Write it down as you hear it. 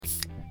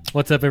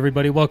What's up,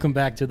 everybody? Welcome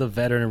back to the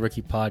Veteran and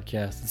Rookie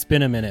Podcast. It's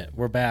been a minute.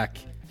 We're back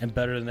and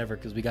better than ever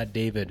because we got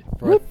David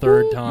for our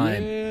third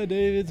time. Yeah,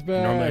 David's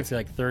back. Normally I'd say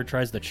like third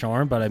tries the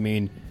charm, but I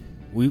mean,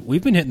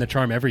 we've been hitting the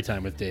charm every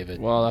time with David.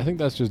 Well, I think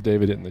that's just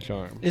David hitting the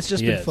charm. It's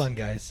just been fun,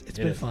 guys. It's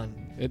been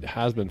fun. It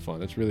has been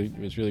fun. It's really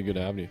good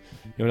to have you.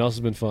 You know what else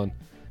has been fun?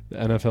 The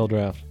NFL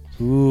draft.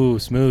 Ooh,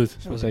 smooth.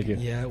 Thank you.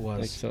 Yeah, it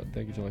was.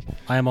 Thank you so much.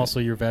 I am also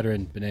your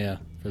veteran, Benea,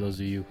 for those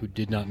of you who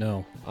did not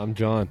know. I'm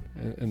John,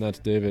 and that's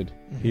David.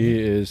 Mm-hmm. He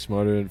is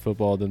smarter in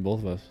football than both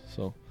of us.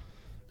 So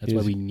that's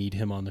why we need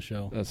him on the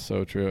show. That's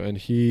so true. And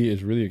he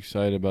is really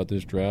excited about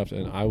this draft,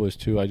 and I was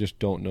too. I just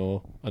don't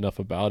know enough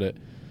about it.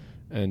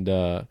 And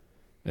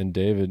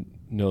David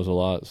knows a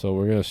lot. So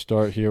we're going to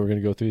start here. We're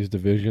going to go through these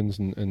divisions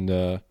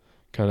and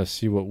kind of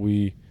see what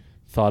we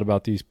thought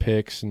about these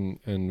picks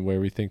and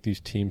where we think these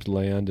teams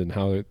land and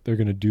how they're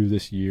going to do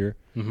this year.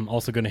 Mm-hmm.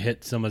 Also going to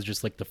hit some of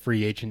just like the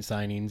free agent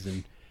signings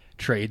and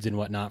trades and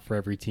whatnot for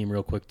every team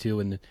real quick too,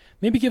 and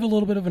maybe give a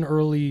little bit of an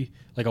early,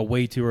 like a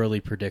way too early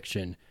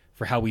prediction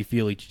for how we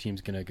feel each team's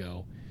going to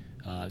go.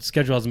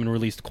 Schedule hasn't been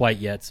released quite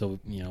yet, so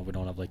we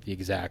don't have like the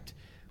exact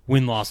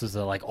win losses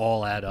that like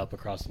all add up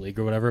across the league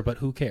or whatever, but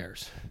who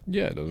cares?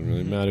 Yeah, it doesn't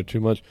really matter too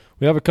much.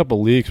 We have a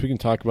couple leaks. We can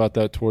talk about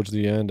that towards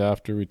the end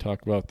after we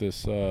talk about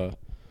this. Don't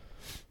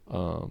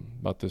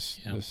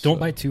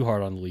bite too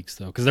hard on the leaks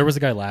though, because there was a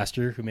guy last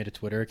year who made a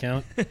Twitter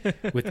account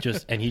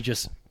and he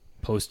just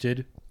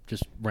posted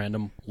just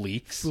random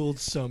leaks. Fooled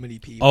so many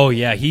people. Oh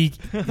yeah, he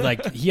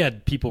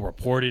had people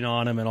reporting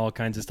on him and all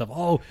kinds of stuff.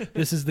 Oh,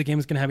 this is the game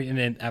that's gonna happen. And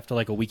then after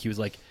like a week, he was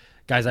like,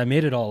 "Guys, I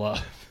made it all up."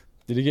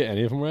 Did he get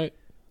any of them right?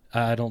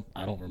 I don't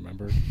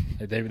remember.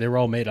 They were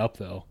all made up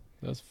though.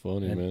 That's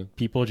funny, and man.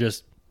 People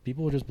just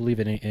believe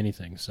in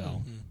anything.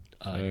 So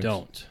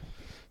don't.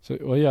 So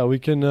well, yeah, we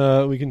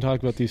can talk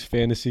about these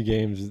fantasy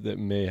games that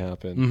may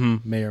happen.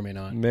 Mm-hmm. May or may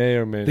not. May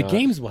or may not. The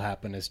games will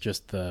happen. It's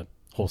just the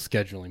whole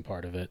scheduling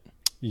part of it.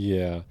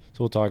 Yeah. So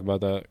we'll talk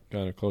about that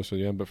kind of closer to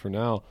the end. But for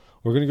now,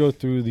 we're going to go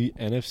through the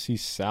NFC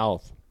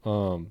South. We're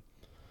going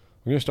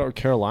to start with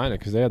Carolina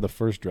because they had the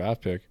first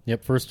draft pick.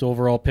 Yep, first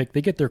overall pick.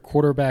 They get their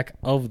quarterback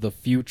of the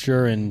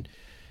future and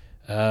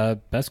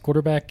best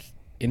quarterback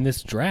in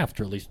this draft,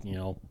 or at least,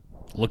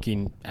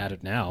 looking at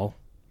it now.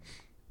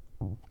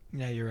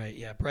 Yeah, you're right.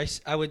 Yeah,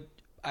 Bryce. I would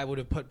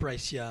have put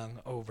Bryce Young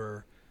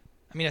over.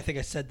 I mean, I think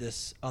I said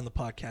this on the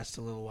podcast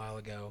a little while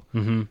ago.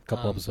 Mm-hmm. A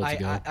couple episodes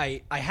ago.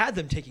 I had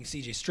them taking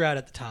C.J. Stroud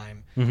at the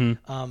time.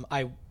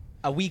 Mm-hmm.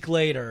 A week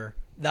later,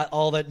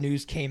 all that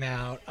news came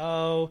out.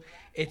 Oh,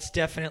 it's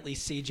definitely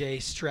C.J.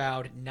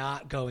 Stroud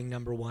not going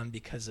number one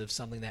because of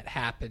something that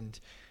happened.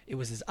 It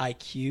was his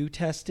IQ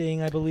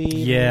testing, I believe.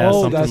 Yeah,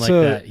 something like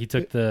that. He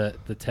took the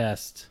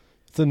test.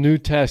 It's a new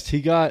test.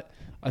 He got.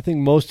 I think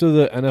most of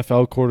the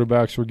NFL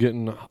quarterbacks were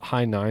getting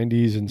high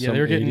 90s and they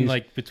were getting 80s.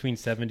 like between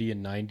 70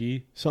 and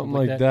 90. Something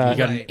like that. He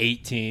got an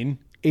 18.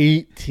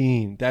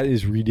 18. That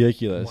is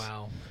ridiculous.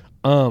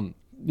 Wow.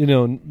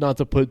 Not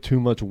to put too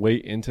much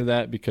weight into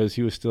that because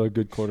he was still a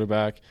good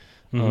quarterback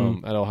at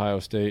Ohio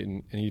State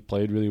and he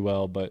played really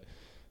well. But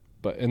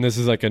and this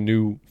is like a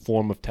new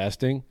form of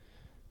testing.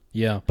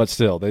 Yeah. But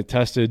still, they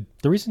tested.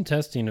 The recent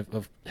testing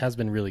has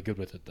been really good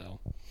with it,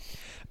 though.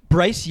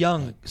 Bryce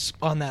Young,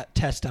 on that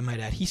test, I might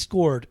add, he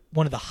scored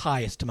one of the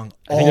highest among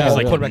all quarterbacks. I think it was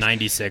like quarterbacks.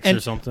 96 and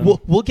or something.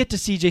 We'll get to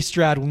C.J.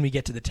 Stroud when we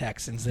get to the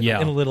Texans in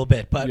a little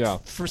bit.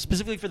 But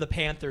specifically for the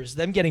Panthers,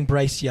 them getting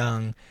Bryce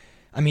Young,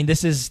 I mean,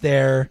 this is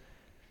their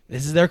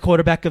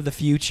quarterback of the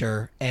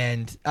future,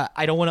 and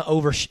I don't want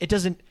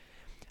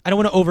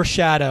to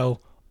overshadow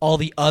all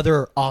the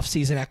other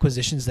offseason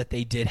acquisitions that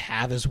they did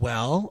have as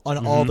well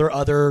on all their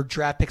other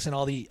draft picks and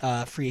all the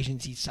free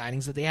agency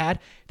signings that they had.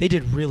 They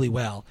did really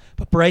well.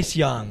 But Bryce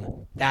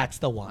Young, that's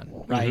the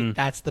one, right? Mm-hmm.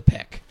 That's the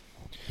pick.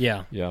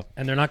 Yeah.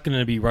 And they're not going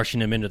to be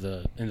rushing him into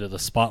the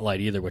spotlight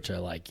either, which I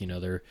like.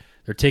 They're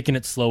taking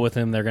it slow with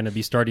him. They're going to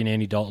be starting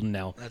Andy Dalton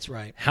now. That's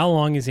right. How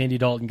long is Andy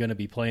Dalton going to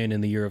be playing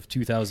in the year of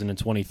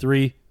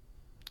 2023?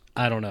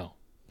 I don't know,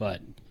 but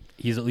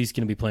he's at least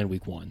going to be playing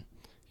week 1.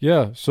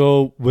 Yeah,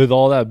 so with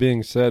all that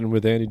being said, and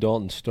with Andy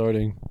Dalton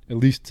starting at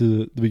least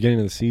to the beginning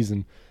of the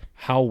season,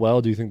 how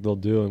well do you think they'll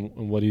do,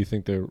 and what do you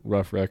think their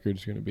rough record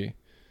is going to be?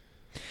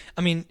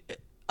 I mean,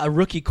 a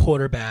rookie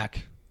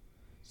quarterback,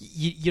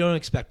 you don't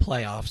expect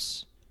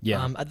playoffs.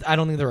 Yeah. I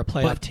don't think they're a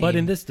playoff team. But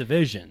in this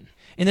division,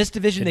 they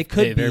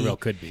could be. They very well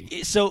could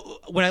be. So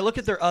when I look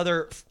at their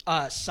other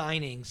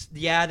signings,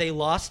 they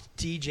lost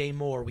DJ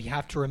Moore. We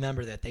have to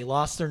remember that. They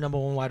lost their number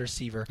one wide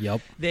receiver.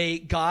 Yep. They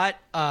got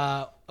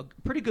a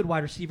pretty good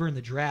wide receiver in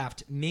the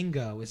draft.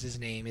 Mingo is his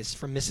name. Is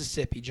from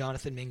Mississippi,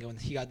 Jonathan Mingo, and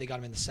they got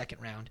him in the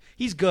second round.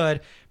 He's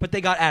good, but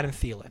they got Adam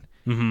Thielen.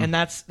 Mm-hmm. And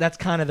that's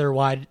kind of their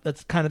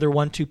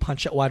 1-2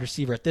 punch at wide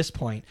receiver at this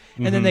point.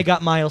 And then they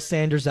got Miles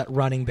Sanders at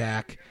running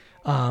back.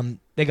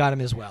 They got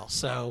him as well.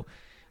 So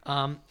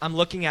I'm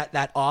looking at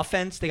that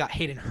offense. They got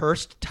Hayden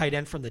Hurst, tight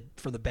end from the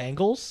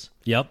Bengals.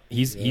 Yep,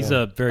 he's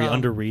a very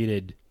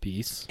underrated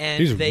piece.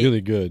 And he's really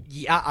good.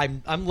 Yeah,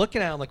 I'm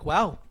looking at him like,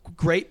 wow,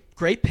 great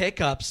great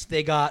pickups.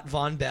 They got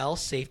Von Bell,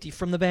 safety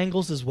from the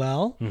Bengals as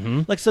well.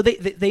 Mm-hmm. Like, so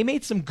they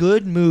made some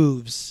good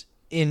moves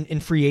in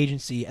free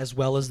agency as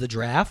well as the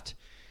draft.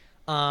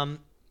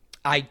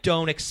 I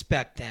don't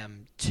expect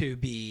them to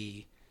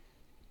be.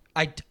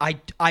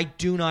 I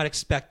do not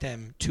expect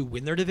them to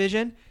win their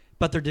division,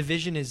 but their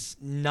division is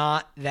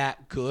not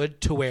that good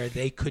to where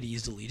they could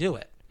easily do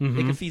it. Mm-hmm.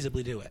 They could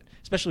feasibly do it,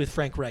 especially with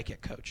Frank Reich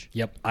at coach.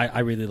 Yep, I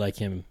really like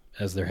him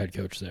as their head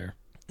coach there.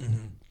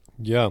 Mm-hmm.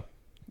 Yeah,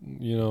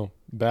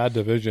 bad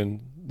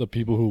division. The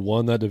people who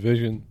won that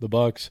division, the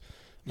Bucs,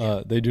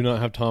 they do not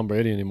have Tom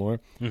Brady anymore,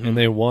 mm-hmm. and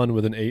they won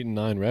with an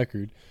 8-9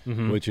 record,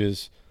 mm-hmm. which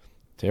is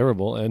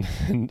terrible.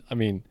 And I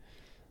mean,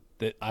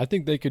 I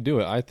think they could do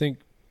it. I think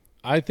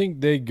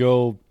they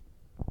go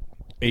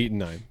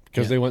 8-9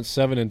 because they went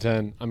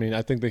 7-10. I mean,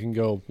 I think they can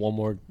go one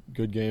more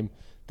good game.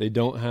 They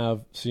don't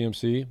have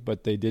CMC,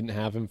 but they didn't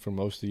have him for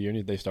most of the year.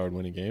 And they started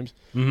winning games,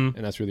 mm-hmm.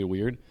 and that's really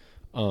weird.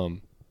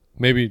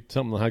 Maybe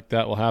something like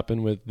that will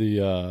happen with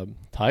the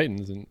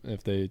Titans, and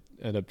if they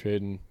end up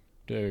trading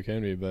Derrick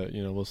Henry. But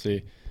we'll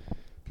see.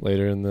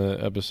 Later in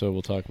the episode,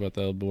 we'll talk about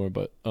that a little more.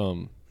 But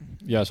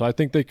yeah, so I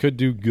think they could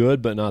do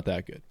good, but not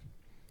that good.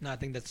 No, I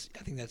think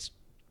that's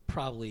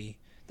probably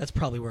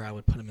where I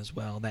would put him as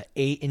well. That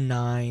 8 and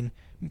 9,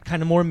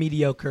 kind of more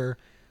mediocre.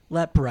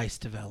 Let Bryce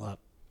develop.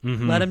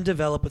 Mm-hmm. Let him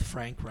develop with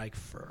Frank Reich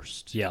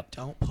first. Yep.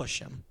 Don't push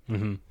him.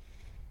 Mm-hmm.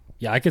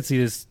 Yeah, I could see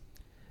this.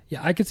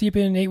 Yeah, I could see it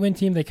being an 8-win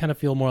team. They kind of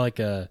feel more like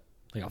a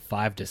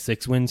 5 to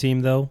 6 win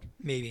team though.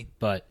 Maybe.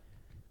 But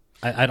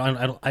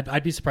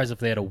I'd be surprised if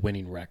they had a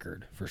winning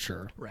record for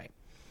sure. Right.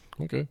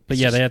 Okay. But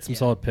yeah, they had some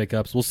solid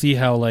pickups. We'll see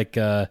how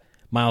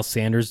Miles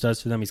Sanders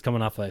does for them. He's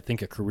coming off, I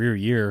think, a career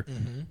year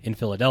mm-hmm. in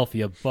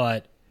Philadelphia,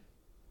 but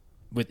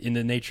in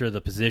the nature of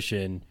the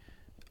position,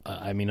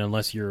 I mean,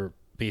 unless you're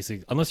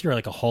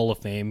like a Hall of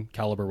Fame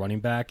caliber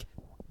running back,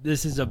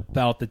 this is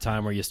about the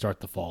time where you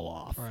start to fall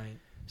off. Right.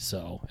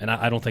 So, and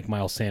I don't think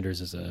Miles Sanders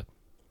is a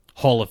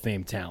Hall of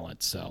Fame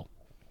talent. So,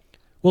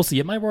 we'll see.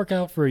 It might work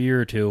out for a year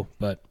or two,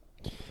 but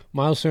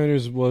Miles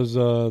Sanders was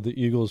the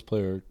Eagles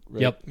player,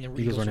 right? Yep, Yeah,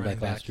 Eagles running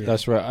back last year.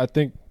 That's right. I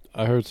think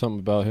I heard something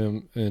about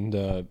him,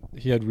 and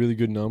he had really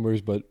good numbers,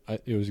 but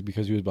it was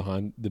because he was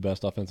behind the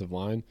best offensive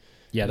line.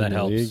 Yeah, that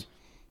helps. League.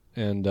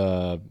 And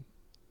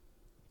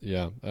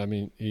yeah, I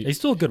mean, he's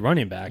still a good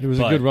running back. He was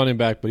a good running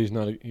back, but he's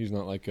not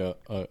like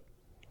a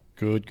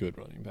good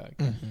running back.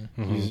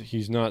 Mm-hmm. Mm-hmm.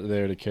 He's not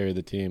there to carry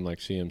the team like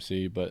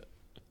CMC, but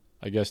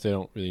I guess they're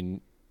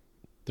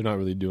not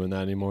really doing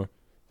that anymore.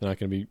 They're not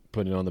going to be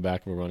putting it on the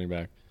back of a running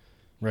back.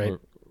 Right.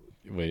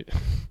 Wait.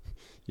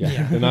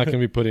 Yeah, they're not going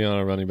to be putting it on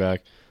a running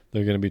back.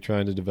 They're going to be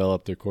trying to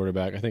develop their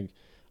quarterback. I think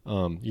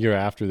year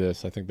after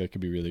this, I think they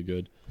could be really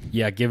good.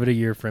 Yeah, give it a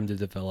year for him to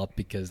develop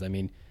because, I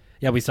mean,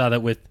 yeah, we saw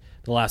that with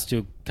the last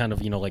two kind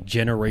of, like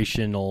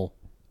generational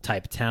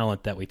type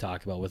talent that we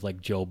talk about with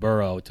like Joe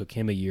Burrow. It took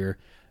him a year.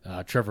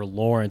 Trevor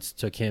Lawrence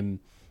took him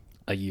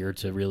a year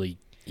to really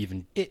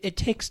even. It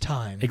takes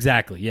time.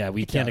 Exactly. Yeah,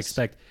 we can't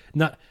expect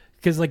not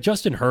because like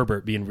Justin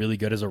Herbert being really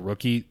good as a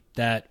rookie,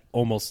 that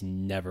almost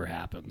never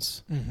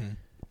happens.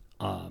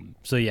 Mm-hmm.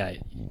 So yeah,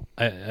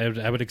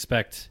 I would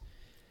expect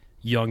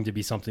Young to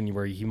be something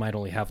where he might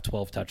only have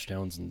 12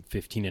 touchdowns and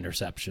 15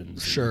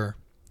 interceptions. Sure.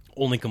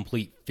 Only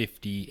complete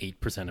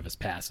 58% of his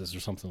passes or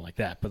something like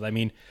that. But I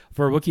mean,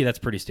 for a rookie, that's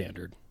pretty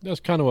standard. That's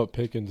kind of what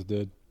Pickens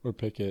did, or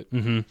Pickett.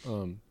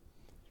 Mm-hmm.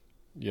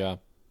 Yeah.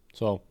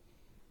 So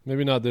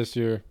maybe not this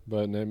year,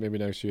 but maybe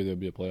next year they'll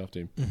be a playoff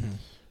team.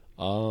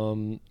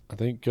 Mm-hmm. I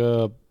think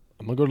I'm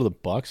gonna go to the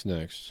Bucs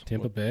next.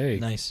 Tampa Bay.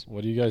 Nice.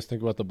 What do you guys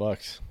think about the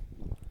Bucs?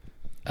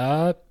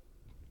 I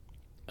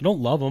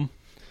don't love them.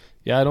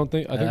 Yeah, I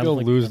think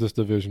they'll lose this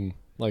division.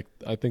 Like,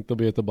 I think they'll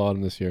be at the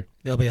bottom this year.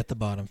 They'll be at the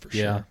bottom for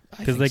sure. Yeah,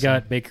 because they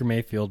got Baker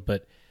Mayfield,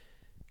 but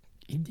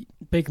he's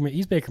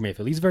Baker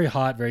Mayfield. He's very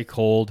hot, very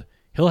cold.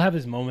 He'll have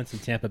his moments in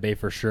Tampa Bay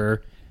for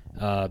sure,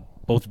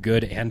 both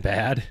good and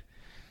bad.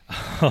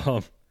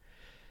 He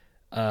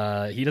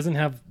doesn't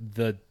have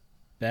the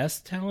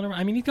best talent.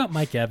 I mean, he's got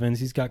Mike Evans.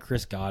 He's got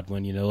Chris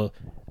Godwin.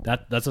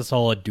 That's a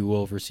solid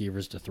duo of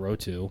receivers to throw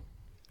to.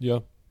 Yeah.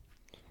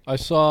 I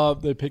saw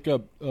they pick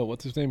up,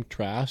 what's his name,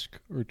 Trask?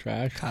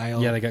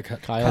 Kyle. Yeah, they got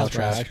Kyle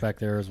Trask back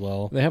there as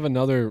well. They have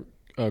another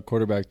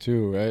quarterback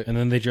too, right? And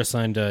then they just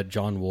signed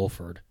John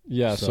Wolford.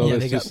 Yeah, so yeah,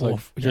 it's they just got like,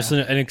 Wolf. Just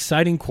an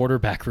exciting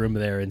quarterback room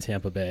there in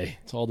Tampa Bay.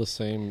 it's all the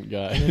same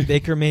guy. And then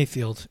Baker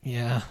Mayfield.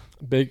 Yeah.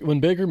 When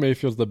Baker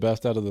Mayfield's the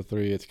best out of the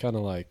three, it's kind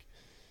of like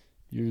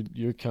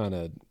you're kind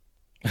of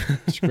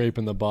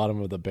scraping the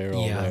bottom of the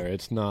barrel there.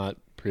 It's not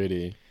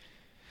pretty.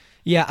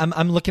 Yeah,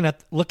 I'm looking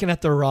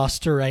at the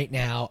roster right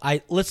now.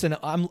 I'm looking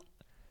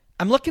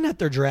at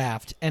their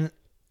draft, and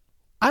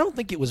I don't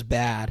think it was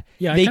bad.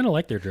 Yeah, I kind of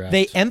like their draft.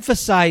 They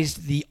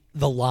emphasized the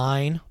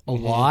line a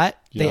lot.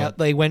 Yeah.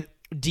 They went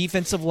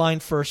defensive line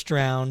first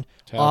round,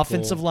 Tackle.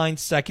 offensive line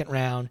second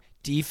round,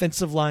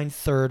 defensive line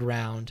third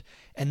round,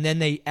 and then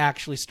they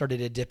actually started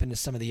to dip into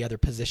some of the other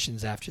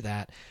positions after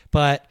that.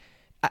 But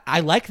I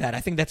like that. I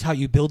think that's how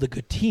you build a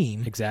good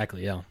team.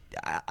 Exactly, yeah.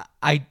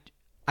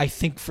 I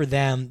think for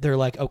them, they're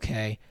like,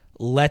 okay,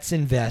 let's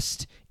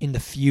invest in the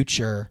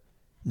future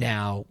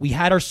now. We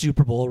had our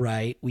Super Bowl,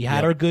 right? We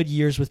had our good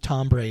years with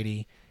Tom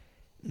Brady.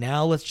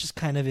 Now let's just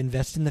kind of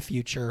invest in the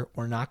future.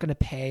 We're not going to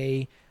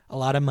pay a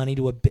lot of money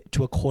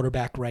to a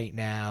quarterback right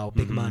now,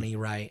 big money,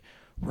 right?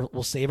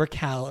 We'll save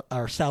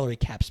our salary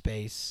cap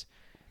space,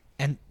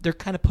 and they're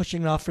kind of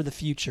pushing it off for the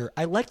future.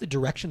 I like the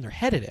direction they're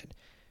headed in,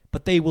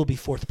 but they will be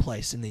fourth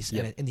place in the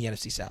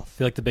NFC South. I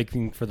feel like the big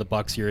thing for the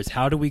Bucs here is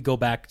how do we go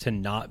back to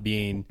not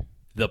being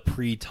the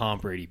pre-Tom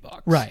Brady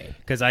Bucs? Right.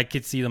 Because I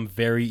could see them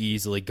very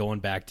easily going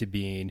back to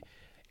being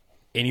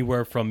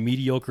anywhere from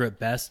mediocre at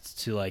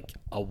best to like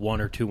a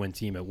 1 or 2 win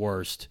team at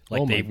worst,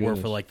 like they were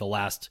for like the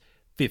last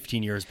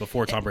 15 years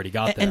before Tom Brady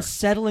got there. And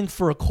settling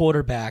for a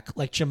quarterback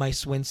like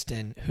Jameis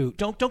Winston, who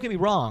don't get me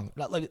wrong,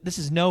 this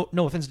is no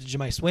offense to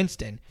Jameis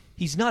Winston,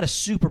 he's not a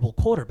Super Bowl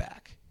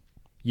quarterback.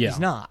 Yeah, he's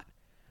not.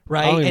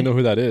 Right? I don't even know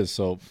who that is.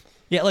 So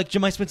yeah, like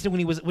Jameis Winston when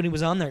he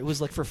was on there, it was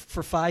like for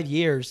 5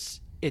 years,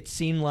 it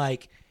seemed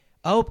like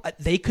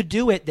they could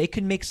do it, they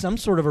could make some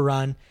sort of a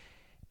run.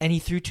 And he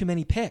threw too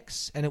many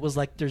picks, and it was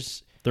like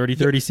there's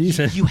 30-30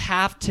 season. You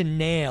have to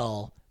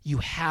nail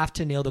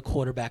the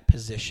quarterback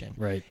position,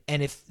 right?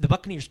 And if the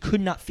Buccaneers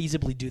could not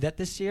feasibly do that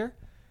this year,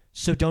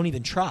 so don't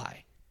even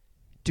try.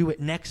 Do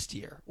it next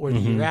year or the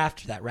year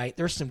after that, right?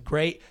 There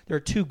are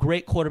 2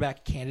 great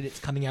quarterback candidates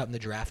coming out in the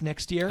draft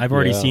next year. I've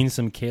already seen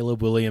some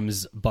Caleb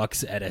Williams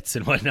Bucs edits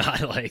and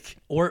whatnot, like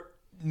or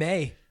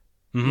May,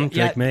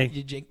 Jake May.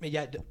 Jake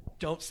May,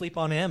 don't sleep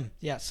on him.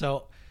 Yeah,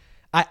 so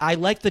I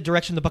like the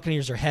direction the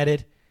Buccaneers are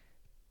headed.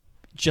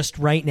 Just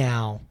right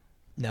now,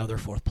 no, they're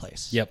fourth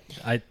place. Yep,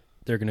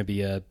 they're going to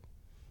be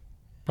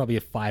probably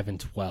a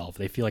 5-12.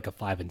 They feel like a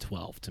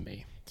 5-12 to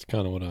me. It's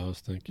kind of what I was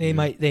thinking. They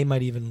might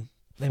even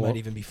be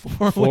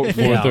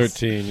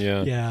 4-13.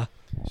 Yeah. Yeah.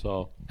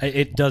 So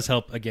it does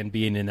help again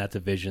being in that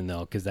division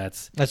though, because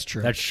that's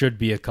true. That should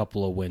be a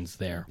couple of wins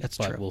there. That's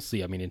but true. We'll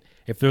see. I mean,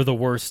 if they're the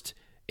worst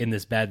in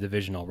this bad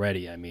division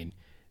already, I mean,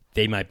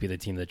 they might be the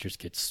team that just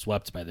gets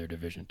swept by their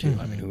division too.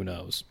 I mean, who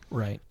knows?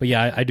 Right. But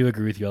yeah, I do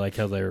agree with you. I like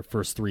how their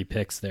first 3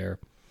 picks there,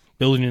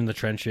 building in the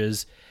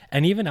trenches,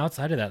 and even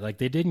outside of that, like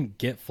they didn't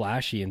get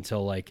flashy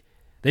until like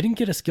they didn't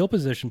get a skill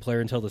position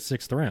player until the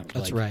 6th round.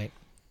 That's right.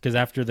 Because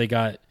after they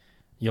got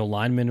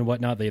linemen and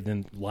whatnot, they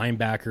then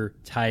linebacker,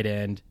 tight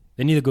end.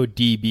 They need to go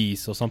DB,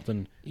 so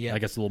something I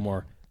guess a little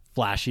more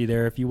flashy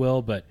there, if you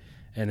will.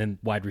 And then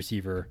wide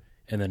receiver,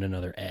 and then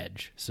another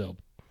edge. So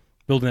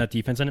building that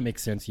defense, and it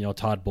makes sense.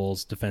 Todd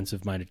Bowles,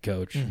 defensive-minded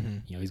coach.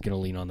 He's going to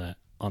lean on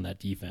that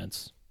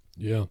defense.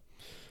 Yeah.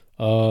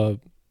 So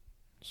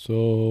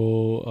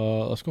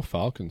let's go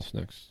Falcons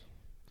next.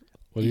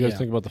 What do you guys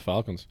think about the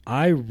Falcons?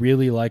 I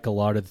really like a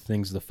lot of the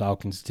things the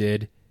Falcons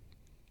did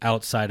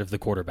outside of the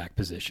quarterback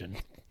position.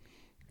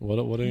 What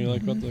do you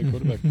like about the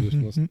quarterback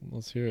position?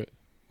 Let's hear it.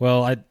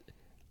 Well,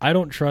 I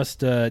don't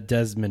trust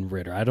Desmond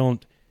Ridder. I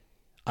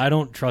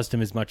don't trust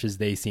him as much as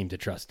they seem to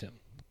trust him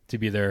to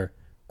be their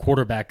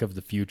quarterback of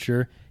the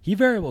future. He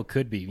very well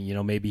could be.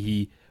 Maybe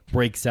he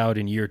breaks out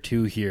in year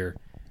 2 here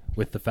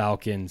with the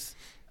Falcons.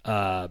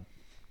 But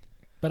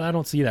I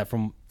don't see that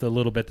from the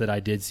little bit that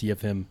I did see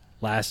of him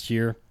last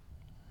year.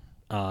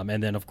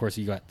 And then, of course,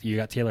 you got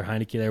Taylor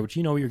Heineke there, which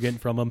what you're getting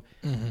from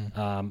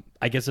him.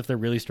 I guess if they're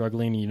really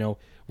struggling,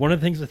 one of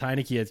the things with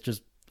Heineke that's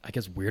just, I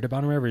guess, weird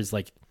about him is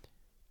like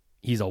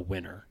he's a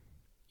winner.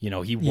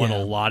 He won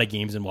a lot of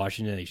games in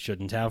Washington he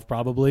shouldn't have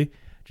probably,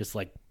 just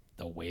like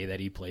the way that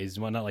he plays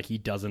and whatnot. Like he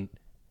doesn't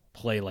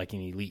play like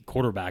an elite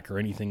quarterback or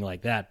anything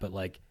like that, but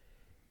like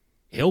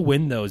he'll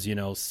win those,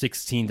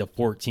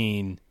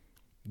 16-14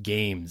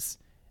 games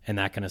and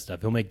that kind of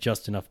stuff. He'll make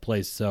just enough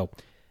plays. So,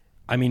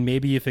 I mean,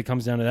 maybe if it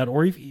comes down to that,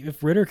 or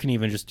if Ridder can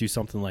even just do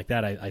something like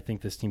that, I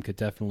think this team could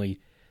definitely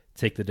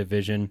take the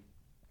division.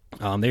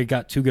 They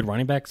got 2 good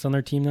running backs on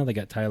their team now. They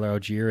got Tyler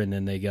Algier, and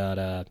then they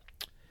got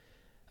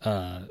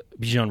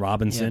Bijan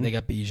Robinson. Yeah, they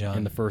got Bijan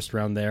in the first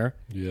round there.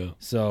 Yeah.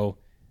 So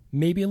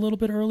maybe a little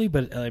bit early,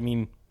 but I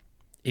mean,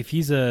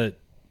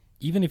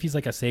 even if he's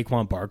like a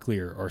Saquon Barkley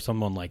or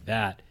someone like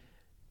that,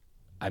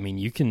 I mean,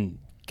 you can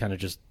kind of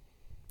just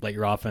let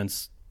your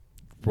offense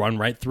run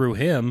right through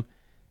him.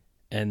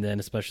 And then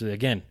especially,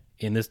 again,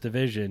 in this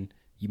division,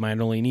 you might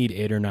only need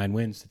 8 or 9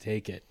 wins to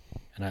take it.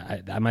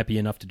 And that might be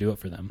enough to do it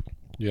for them.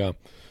 Yeah.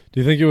 Do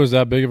you think it was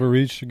that big of a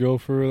reach to go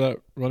for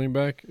that running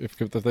back if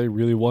they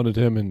really wanted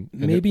him? And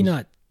maybe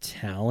not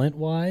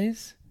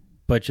talent-wise,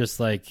 but just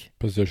like...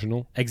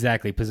 positional?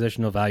 Exactly,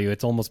 positional value.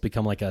 It's almost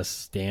become like a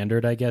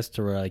standard, I guess,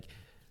 to where like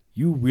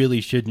you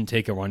really shouldn't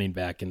take a running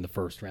back in the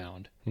first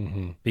round.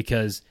 Mm-hmm.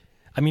 Because,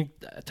 I mean,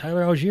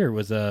 Tyler Algier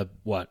was a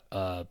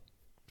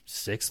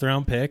 6th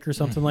round pick or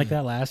something like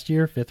that last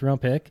year, 5th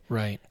round pick.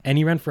 Right. And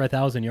he ran for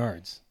 1,000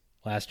 yards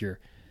last year.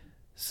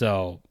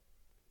 So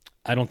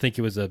I don't think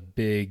it was a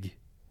big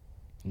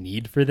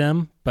need for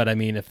them. But I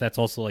mean, if that's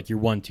also like your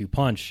 1-2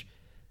 punch,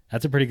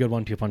 that's a pretty good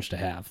 1-2 punch to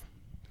have.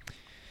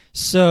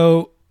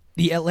 So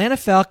the Atlanta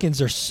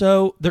Falcons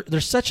are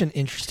they're such an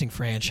interesting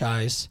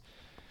franchise.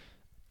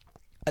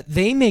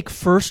 They make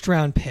first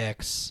round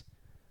picks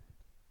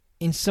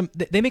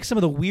they make some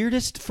of the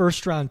weirdest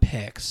first round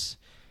picks.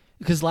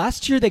 Because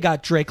last year they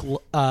got Drake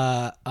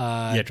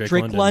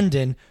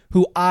London,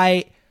 who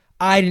I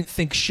didn't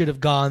think should have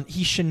gone.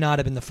 He should not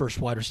have been the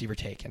first wide receiver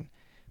taken,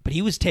 but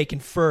he was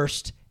taken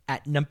first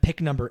at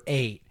pick number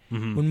 8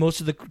 when most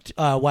of the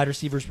wide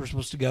receivers were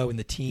supposed to go in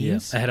the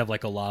teens, ahead of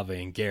like Olave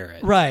and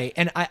Garrett. Right,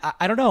 and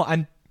I don't know.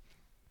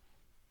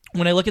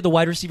 When I look at the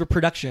wide receiver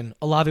production,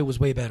 Olave was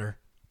way better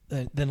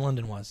than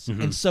London was,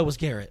 and so was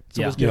Garrett.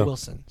 So was Garrett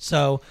Wilson.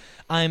 So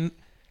I'm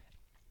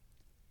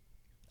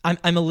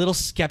a little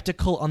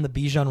skeptical on the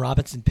Bijan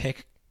Robinson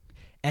pick,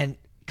 and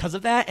because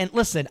of that. And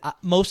listen,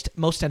 most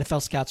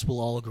NFL scouts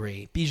will all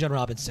agree Bijan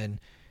Robinson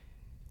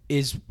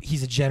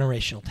he's a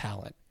generational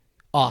talent.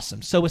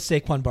 Awesome. So is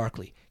Saquon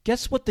Barkley.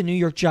 Guess what the New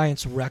York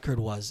Giants' record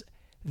was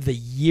the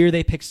year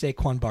they picked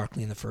Saquon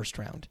Barkley in the first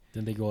round?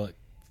 Didn't they go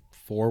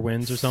 4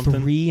 wins or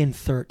something?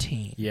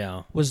 3-13.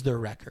 Yeah, was their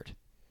record.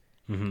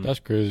 That's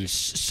crazy.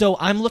 So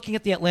I'm looking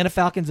at the Atlanta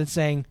Falcons and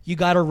saying, you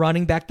got a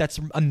running back that's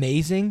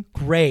amazing,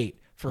 great.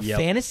 For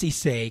fantasy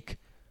sake,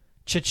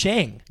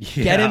 cha-ching.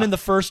 Yeah. Get him in the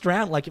first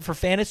round. Like, for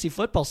fantasy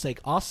football's sake,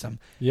 awesome.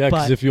 Yeah,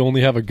 because if you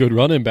only have a good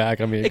running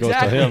back, I mean, it goes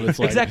to him. It's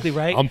like, exactly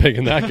right. I'm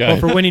picking that guy. Well,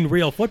 for winning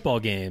real football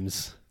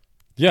games.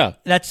 Yeah.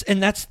 That's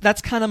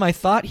kind of my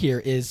thought here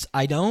is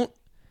I don't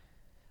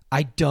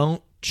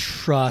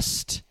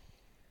trust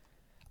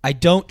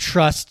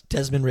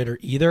Desmond Ridder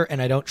either, and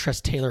I don't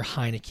trust Taylor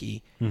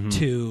Heineke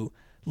to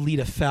lead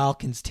a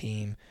Falcons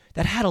team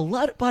that had a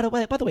lot. By the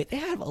way, they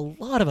have a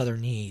lot of other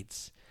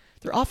needs.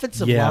 Their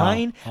offensive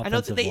line. I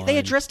know that they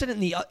addressed it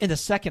in the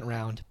second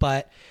round,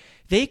 but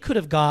they could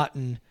have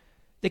gotten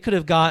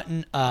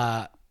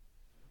the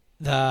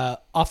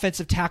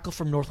offensive tackle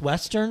from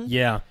Northwestern.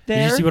 Yeah.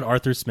 There. Did you see what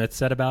Arthur Smith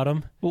said about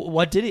him?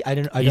 What did he?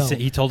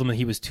 He told him that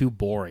he was too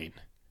boring,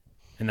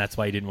 and that's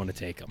why he didn't want to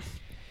take him.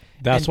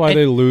 That's why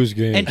they lose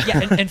games.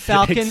 And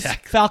Falcons,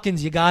 Exactly.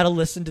 Falcons, you got to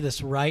listen to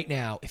this right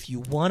now. If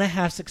you want to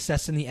have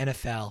success in the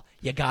NFL,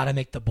 you got to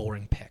make the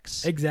boring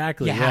picks.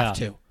 Exactly. You have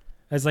to.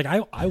 I was like,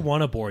 I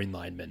want a boring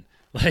lineman.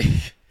 Like,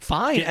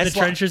 fine. Get in the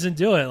trenches and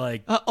do it.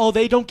 Like,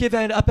 they don't give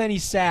up any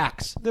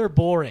sacks. They're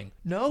boring.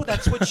 No,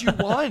 that's what you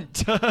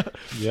want.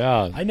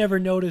 Yeah. I never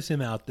notice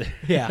him out there.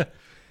 Yeah.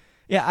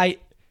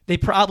 They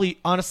probably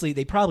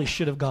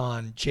should have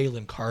gone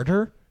Jalen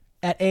Carter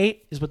at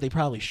 8 is what they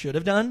probably should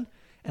have done.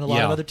 And a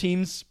lot of other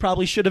teams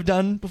probably should have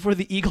done before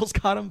the Eagles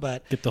got him,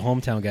 but get the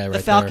hometown guy right there. The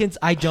Falcons,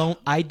 I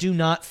do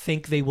not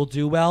think they will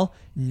do well,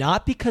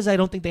 not because I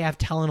don't think they have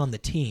talent on the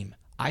team.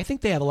 I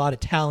think they have a lot of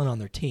talent on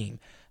their team.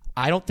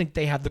 I don't think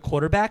they have the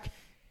quarterback,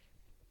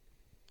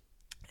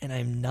 and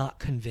I'm not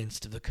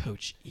convinced of the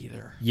coach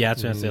either. Yeah,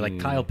 that's what I'm saying. Like,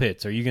 Kyle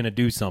Pitts, are you going to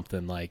do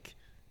something? Like,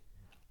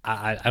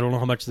 I don't know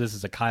how much this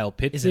is a Kyle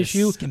Pitts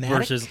issue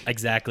versus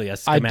exactly a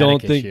schematic issue. I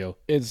don't think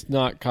it's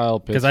not Kyle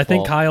Pitts' because I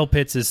think Kyle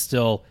Pitts is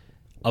still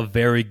a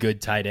very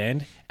good tight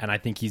end, and I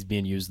think he's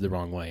being used the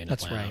wrong way in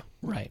Atlanta.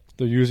 Right.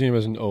 They're using him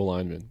as an O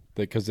lineman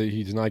because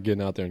he's not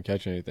getting out there and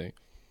catching anything.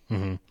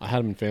 I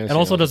had him in fantasy. It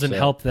also doesn't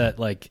help that,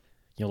 like,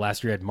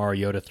 last year I had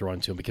Mariota throwing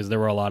to him because there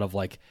were a lot of,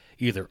 like,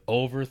 either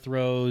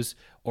overthrows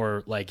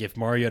or, like, if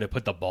Mariota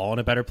put the ball in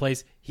a better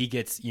place, he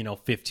gets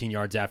 15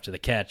 yards after the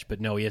catch, but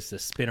no, he has to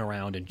spin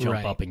around and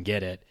jump up and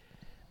get it.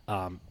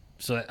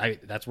 So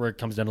that's where it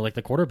comes down to, like,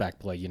 the quarterback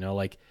play.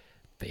 Like,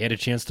 they had a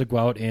chance to go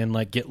out and,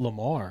 like, get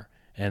Lamar.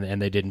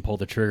 And they didn't pull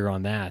the trigger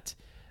on that,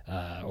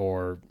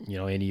 or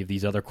any of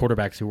these other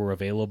quarterbacks who were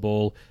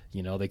available.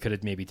 They could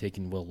have maybe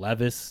taken Will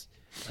Levis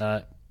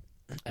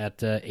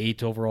at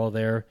 8 overall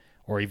there,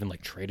 or even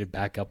like traded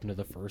back up into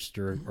the first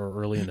or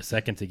early in the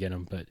second to get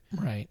him. But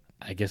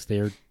I guess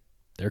they're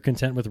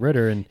content with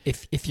Ridder. And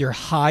if your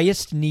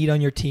highest need on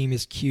your team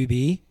is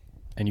QB,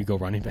 and you go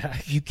running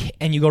back,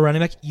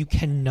 you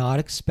cannot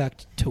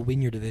expect to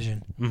win your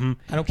division.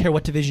 I don't care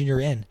what division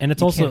you're in, and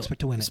it's you also can't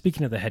expect to win it.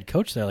 Speaking of the head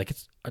coach there, like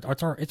it's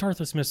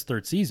Arthur Smith's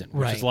third season,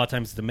 which is a lot of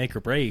times the make or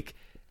break,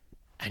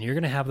 and you're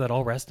going to have that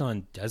all rest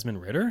on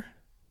Desmond Ridder.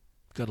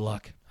 Good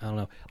luck. I don't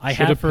know. I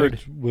have heard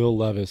Will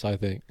Levis. I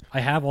think I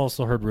have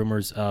also heard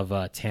rumors of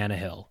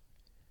Tannehill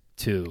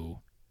to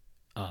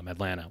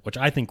Atlanta, which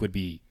I think would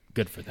be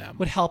good for them.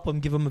 Would help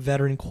them, give them a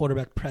veteran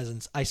quarterback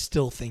presence. I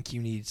still think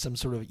you needed some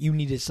sort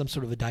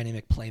of a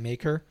dynamic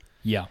playmaker.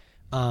 Yeah.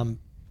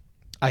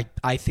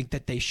 I think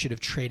that they should have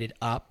traded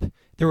up.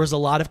 There was a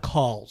lot of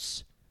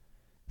calls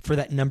for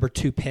that number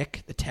 2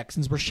 pick. The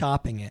Texans were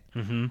shopping it.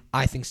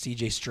 I think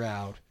C.J.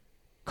 Stroud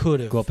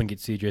could have go up and get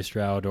C.J.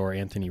 Stroud or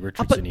Anthony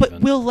Richardson.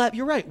 But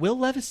you're right. Will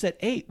Levis at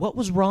 8. What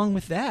was wrong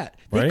with that?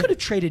 They could have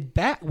traded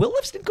back. Will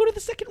Levis didn't go to the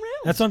second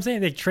round. That's what I'm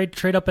saying. They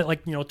trade up at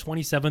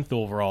 27th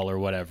overall or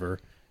whatever,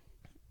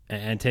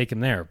 and take him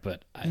there.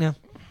 But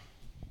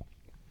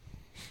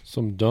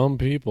some dumb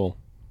people.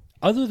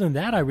 Other than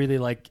that, I really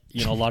like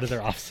a lot of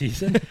their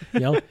offseason.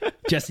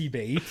 Jesse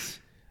Bates.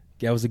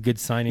 That was a good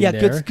signing. Yeah,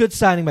 there. good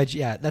signing by.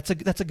 Yeah, that's a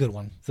good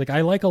one. It's like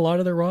I like a lot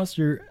of their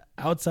roster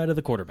outside of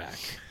the quarterback.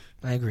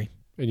 I agree.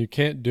 And you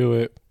can't do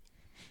it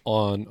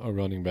on a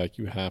running back.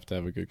 You have to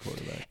have a good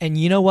quarterback. And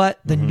you know what?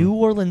 The New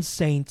Orleans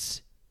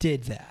Saints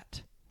did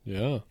that.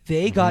 Yeah.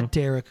 They got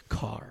Derek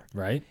Carr.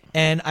 Right.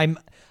 And a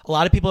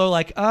lot of people are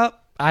like, I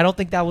don't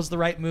think that was the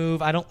right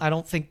move. I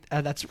don't think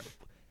that's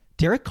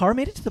Derek Carr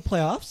made it to the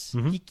playoffs.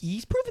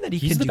 He's proven that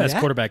he's the best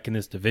quarterback in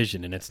this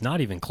division, and it's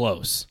not even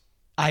close.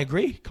 I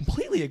agree.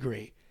 Completely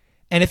agree.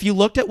 And if you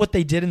looked at what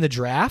they did in the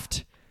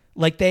draft,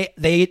 like they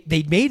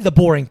made the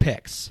boring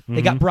picks.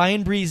 They got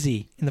Brian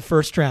Breezy in the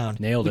first round.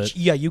 Nailed it.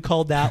 Yeah, you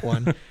called that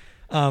one.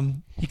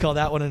 He called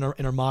that one in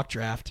our mock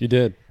draft. You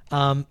did.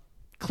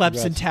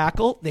 Clemson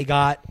tackle. They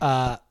got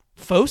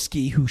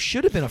Foskey, who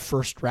should have been a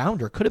first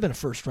rounder, could have been a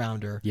first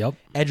rounder. Yep.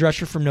 Edge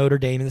rusher from Notre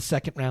Dame in the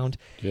second round.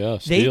 Yeah,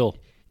 steal.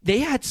 They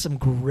had some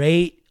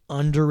great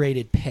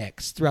underrated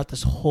picks throughout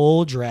this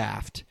whole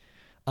draft.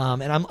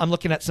 And I'm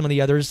looking at some of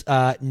the others.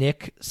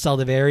 Nick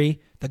Saldiveri,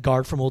 the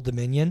guard from Old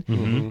Dominion.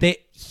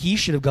 He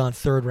should have gone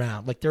third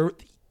round. Like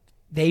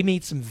they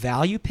made some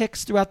value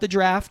picks throughout the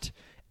draft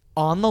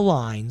on the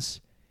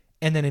lines.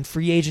 And then in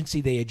free agency,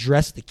 they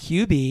addressed the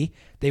QB.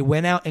 They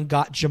went out and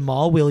got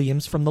Jamal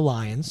Williams from the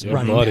Lions,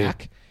 running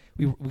back.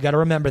 We got to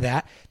remember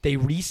that. They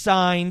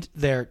re-signed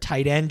their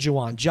tight end,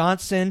 Juwan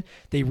Johnson.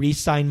 They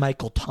re-signed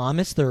Michael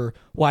Thomas, their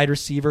wide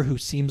receiver, who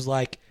seems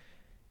like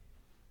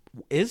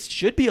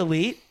should be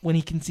elite when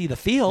he can see the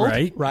field.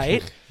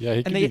 Right? Yeah,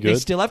 he can be good. They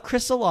still have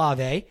Chris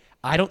Olave.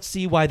 I don't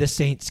see why the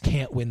Saints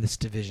can't win this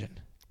division.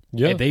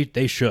 Yeah,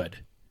 they should.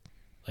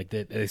 Like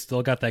they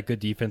still got that good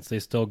defense. They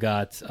still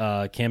got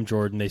Cam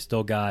Jordan. They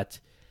still got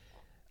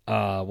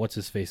what's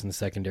his face in the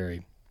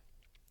secondary.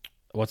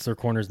 What's their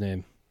corner's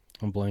name?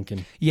 I'm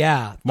blanking.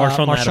 Yeah,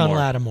 Marshawn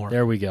Lattimore.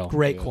 There we go.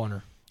 Great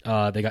corner.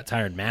 They got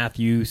Tyrann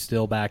Mathieu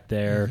still back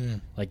there.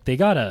 Like they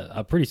got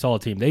a pretty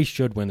solid team. They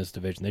should win this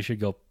division. They should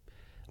go.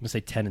 I'm gonna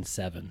say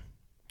 10-7.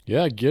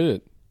 Yeah, I get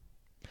it.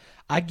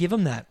 I'd give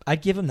them that.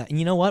 And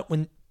you know what?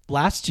 When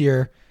last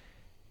year.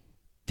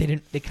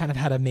 They kind of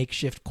had a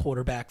makeshift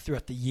quarterback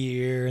throughout the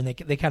year, and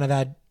they kind of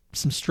had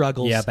some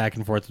struggles. Yeah, back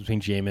and forth between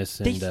Jameis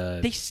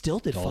and they still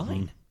did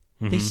Dalton.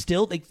 fine. They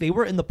still they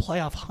were in the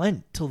playoff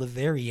hunt till the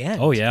very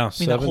end. Oh yeah, I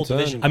mean that whole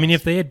division. I mean,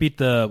 if they had beat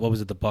the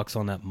Bucs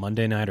on that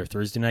Monday night or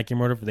Thursday night game,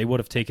 or whatever, they would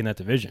have taken that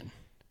division.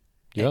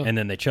 Yeah, and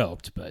then they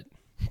choked, but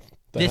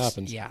that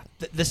happens. Yeah,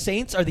 the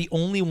Saints are the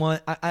only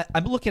one.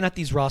 I'm looking at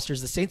these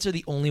rosters. The Saints are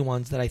the only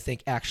ones that I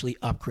think actually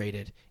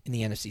upgraded in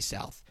the NFC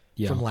South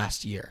from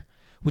last year.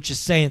 Which is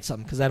saying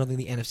something because I don't think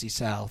the NFC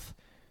South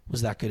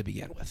was that good to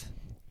begin with.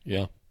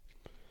 Yeah.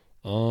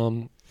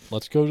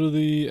 Let's go to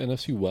the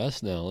NFC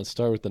West now. Let's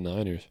start with the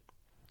Niners.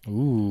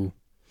 Ooh.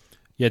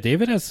 Yeah,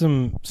 David has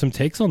some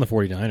takes on the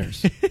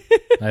 49ers.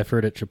 I've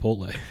heard at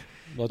Chipotle.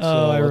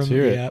 Let's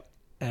hear it. Yep.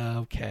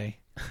 Okay.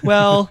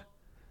 Well,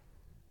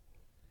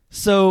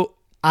 so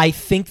I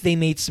think they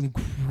made some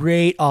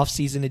great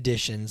offseason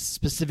additions,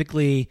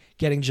 specifically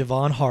getting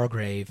Javon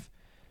Hargrave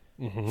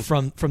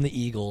from the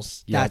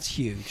Eagles. Yep. That's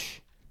huge.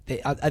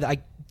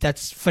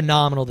 That's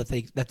phenomenal that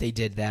they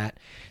did that.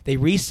 They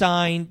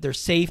re-signed their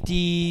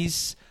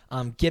safeties,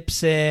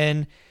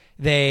 Gibson.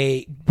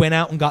 They went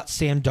out and got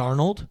Sam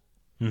Darnold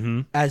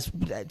as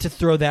to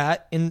throw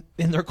that in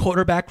their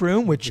quarterback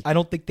room, which I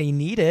don't think they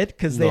needed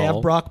because they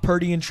have Brock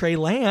Purdy and Trey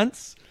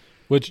Lance.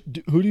 Who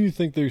do you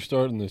think they're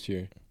starting this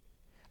year?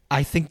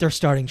 I think they're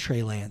starting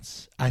Trey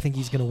Lance. I think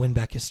he's going to win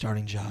back his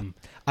starting job.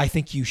 I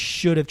think you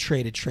should have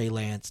traded Trey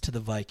Lance to the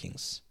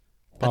Vikings.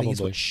 Probably. I think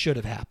it's what should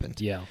have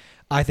happened. Yeah.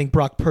 I think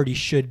Brock Purdy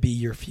should be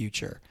your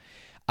future.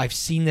 I've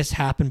seen this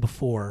happen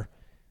before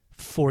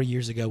 4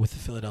 years ago with the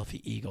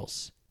Philadelphia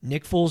Eagles.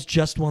 Nick Foles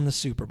just won the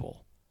Super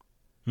Bowl.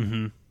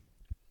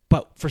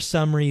 But for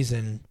some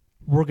reason,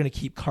 we're going to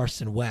keep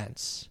Carson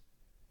Wentz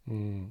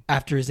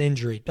after his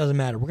injury. Doesn't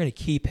matter. We're going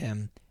to keep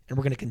him, and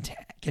we're going to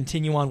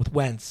continue on with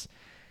Wentz.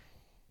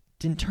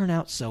 Didn't turn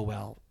out so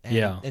well.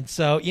 And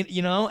so,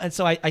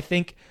 I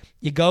think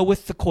you go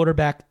with the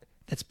quarterback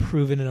that's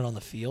proven it on the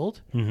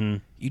field.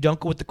 You don't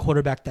go with the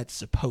quarterback that's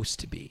supposed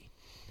to be.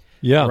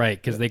 Yeah.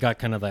 Right, because they got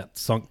kind of that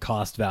sunk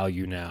cost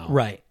value now.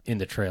 Right.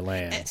 Into Trey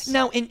Lance.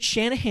 Now, in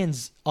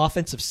Shanahan's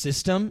offensive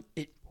system,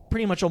 it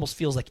pretty much almost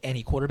feels like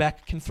any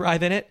quarterback can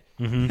thrive in it.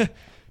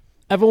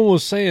 Everyone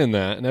was saying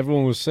that, and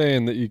everyone was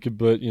saying that you could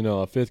put,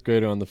 a fifth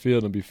grader on the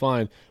field and be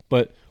fine.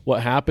 But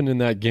what happened in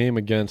that game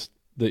against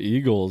the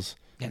Eagles...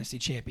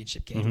 NFC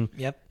Championship game.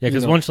 Yep. Yeah,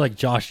 because once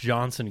Josh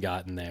Johnson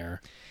got in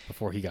there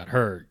before he got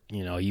hurt,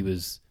 he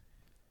was...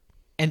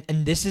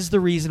 And this is the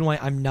reason why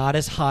I'm not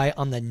as high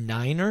on the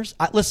Niners.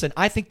 Listen,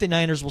 I think the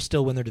Niners will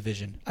still win their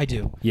division. I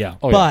do. Yeah.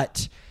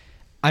 But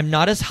I'm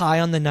not as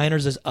high on the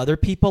Niners as other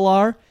people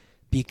are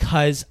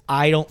because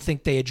I don't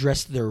think they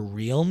addressed their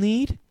real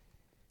need,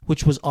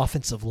 which was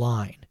offensive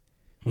line.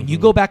 When you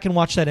go back and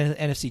watch that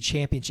NFC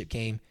Championship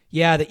game,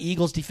 the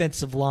Eagles'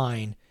 defensive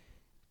line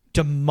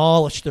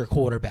demolished their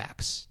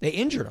quarterbacks. They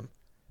injured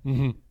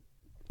them.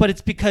 But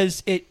it's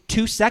because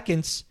 2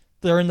 seconds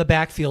they're in the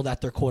backfield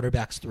at their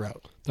quarterback's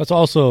throat. That's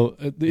also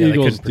the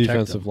Eagles'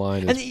 defensive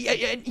line.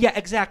 Yeah,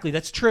 exactly.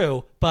 That's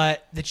true.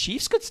 But the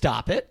Chiefs could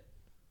stop it.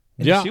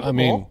 Yeah, I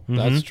mean,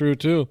 that's true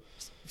too.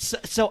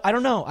 So I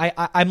don't know.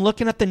 I'm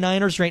looking at the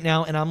Niners right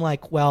now, and I'm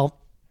like, well,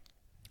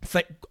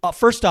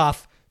 first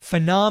off,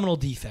 phenomenal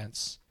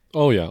defense.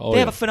 Oh, yeah. They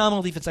have a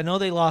phenomenal defense. I know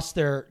they lost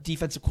their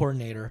defensive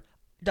coordinator.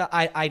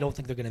 I don't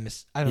think they're going to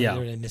miss. I don't think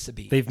they're going to miss a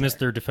beat. They've missed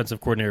their defensive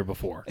coordinator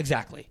before.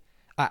 Exactly.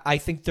 I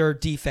think their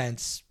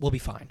defense will be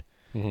fine.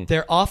 Mm-hmm.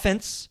 Their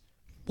offense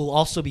will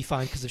also be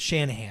fine because of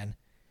Shanahan,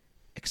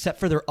 except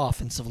for their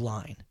offensive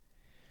line.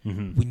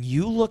 Mm-hmm. When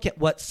you look at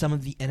what some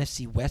of the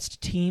NFC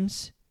West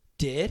teams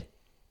did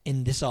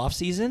in this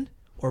offseason,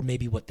 or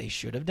maybe what they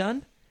should have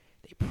done,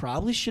 they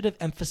probably should have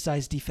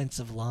emphasized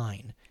defensive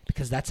line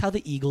because that's how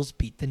the Eagles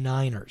beat the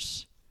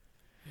Niners.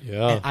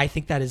 Yeah. And I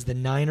think that is the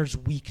Niners'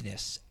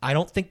 weakness. I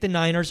don't think the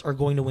Niners are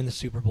going to win the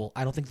Super Bowl.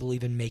 I don't think they'll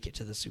even make it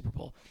to the Super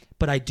Bowl.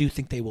 But I do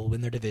think they will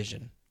win their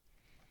division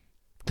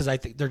because I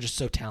think they're just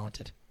so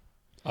talented.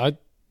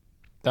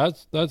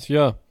 That's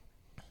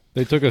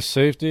They took a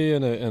safety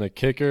and a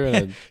kicker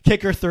and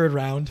kicker third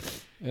round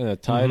and a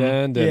tight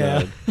end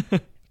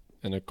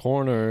and a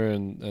corner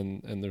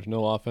and there's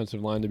no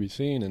offensive line to be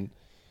seen. And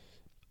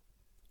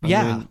I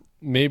mean,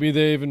 maybe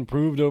they've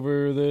improved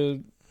over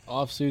the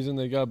offseason.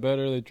 They got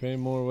better. They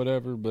trained more,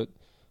 whatever. But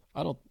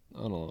I don't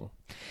know.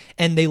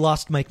 And they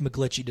lost Mike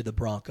McGlinchey to the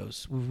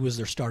Broncos, who was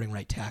their starting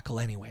right tackle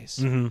anyways.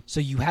 Mm-hmm. So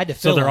you had to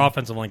fill So their him.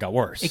 offensive line got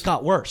worse. It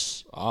got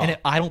worse. Oh. And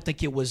I don't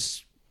think it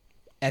was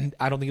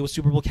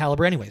Super Bowl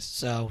caliber anyways.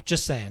 So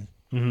just saying.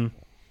 Mm-hmm.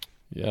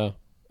 Yeah.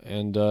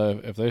 And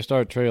if they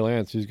start Trey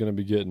Lance, he's going to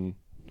be getting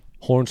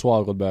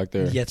hornswoggled back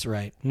there. Yeah, that's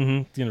right. Mm-hmm.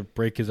 He's going to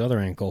break his other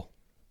ankle.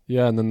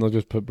 Yeah, and then they'll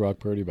just put Brock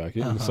Purdy back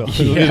in. So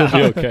Yeah.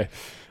 it'll be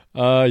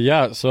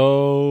okay.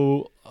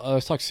 So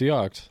let's talk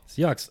Seahawks.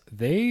 Seahawks,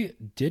 they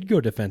did go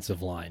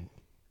defensive line.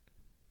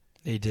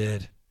 They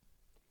did.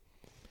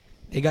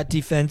 They got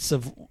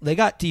defensive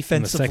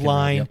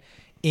line round,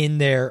 in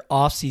their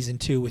offseason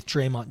too with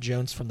Draymond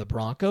Jones from the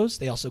Broncos.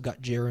 They also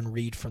got Jaron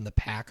Reed from the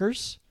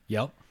Packers.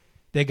 Yep.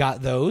 They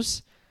got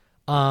those.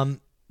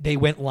 They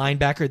went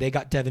linebacker. They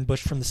got Devin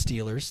Bush from the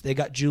Steelers. They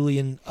got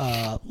Julian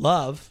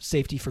Love,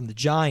 safety from the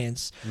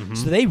Giants. Mm-hmm.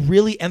 So they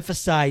really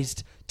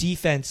emphasized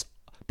defense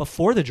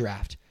before the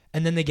draft.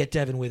 And then they get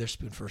Devin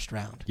Witherspoon first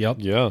round. Yep.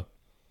 Yeah.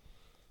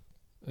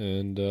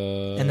 And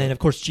then, of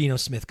course, Geno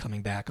Smith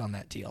coming back on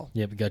that deal.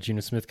 Yeah, we got Geno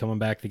Smith coming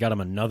back. They got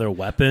him another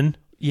weapon.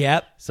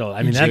 Yep. So,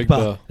 I mean,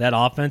 that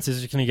offense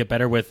is going to get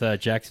better with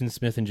Jackson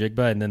Smith and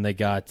Jigba. And then they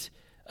got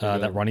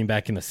that running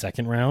back in the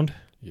second round.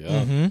 Yeah.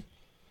 Mm-hmm.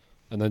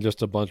 And then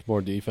just a bunch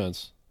more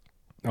defense.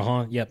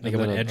 Yep. They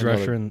got an edge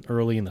rusher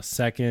early in the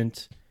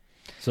second.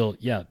 So,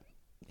 yeah,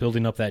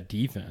 building up that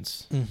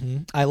defense. Mm-hmm.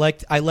 I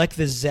like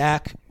the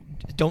Zach.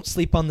 Don't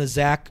sleep on the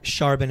Zach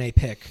Charbonnet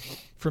pick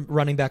from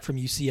running back from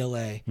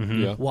UCLA.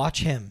 Mm-hmm. Yeah.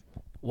 Watch him.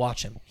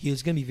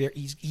 He's going to be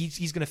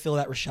he's going to fill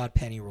that Rashad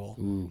Penny role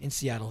in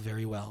Seattle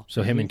very well.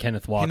 So him and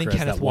Kenneth Walker as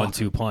that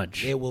 1-2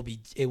 punch. It will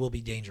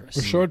be dangerous.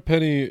 Rashard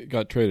Penny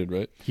got traded,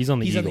 right? He's on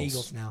the Eagles. On the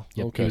Eagles now.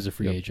 Yep, okay. He was a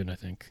free agent, I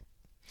think.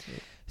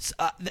 So,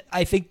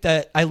 I think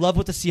that I love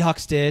what the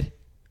Seahawks did.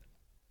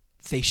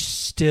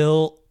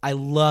 I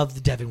love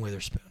the Devin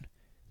Witherspoon.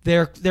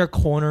 Their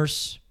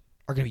corners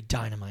are going to be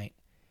dynamite.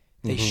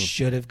 They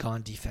should have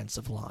gone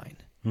defensive line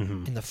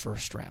in the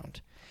first round.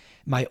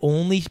 My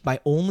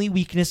only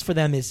weakness for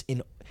them is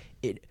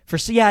for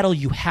Seattle,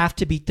 you have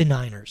to beat the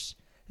Niners.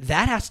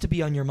 That has to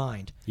be on your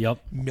mind. Yep.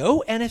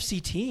 No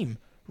NFC team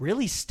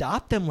really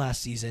stopped them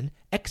last season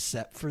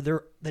except for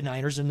the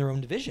Niners in their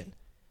own division.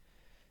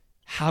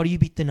 How do you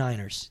beat the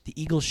Niners? The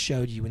Eagles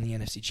showed you in the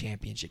NFC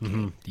Championship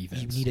game.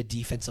 Defense. You need a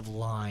defensive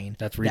line.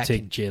 That's where you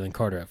take Jalen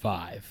Carter at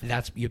 5.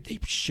 They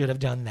should have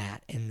done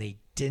that, and they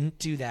didn't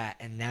do that,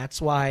 and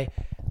that's why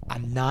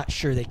I'm not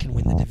sure they can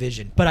win the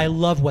division. But I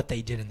love what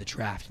they did in the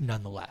draft,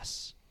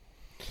 nonetheless.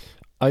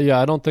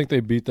 I don't think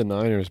they beat the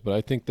Niners, but I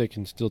think they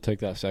can still take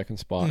that second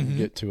spot and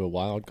get to a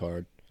wild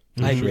card.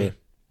 I agree.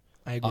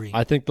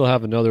 I think they'll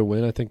have another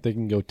win. I think they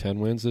can go 10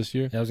 wins this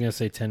year. I was going to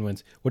say 10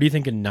 wins. What do you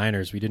think in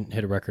Niners? We didn't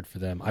hit a record for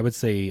them. I would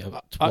say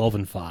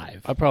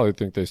 12-5. I probably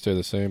think they stay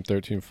the same,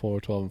 13-4,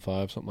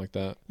 12-5, something like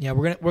that. Yeah,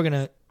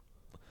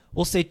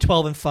 we'll say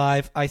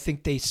 12-5. I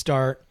think they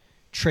start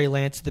Trey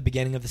Lance at the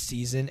beginning of the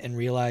season and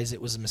realize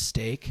it was a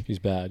mistake. He's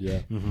bad, yeah.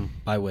 Mm-hmm.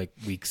 By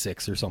week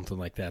 6 or something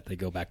like that, they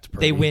go back to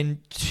Purdy. They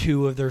win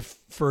 2 of their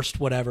first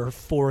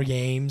 4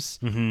 games.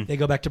 Mm-hmm. They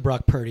go back to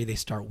Brock Purdy. They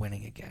start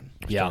winning again.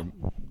 Yeah.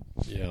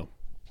 Yeah.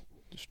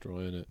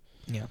 Destroying it.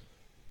 Yeah.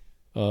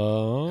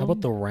 How about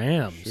the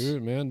Rams?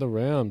 Shoot, man, the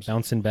Rams.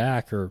 Bouncing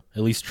back, or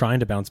at least trying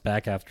to bounce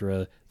back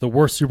after the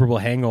worst Super Bowl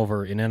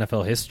hangover in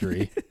NFL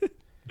history.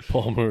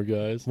 Palmer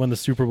guys. Won the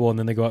Super Bowl, and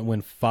then they go out and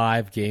win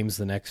 5 games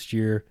the next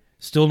year.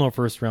 Still no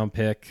first-round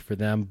pick for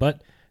them,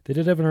 but they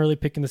did have an early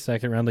pick in the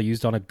second round. They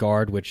used on a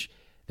guard, which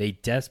they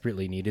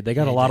desperately needed. They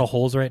got a lot of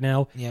holes right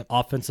now. Yep.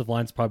 Offensive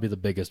line's probably the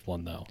biggest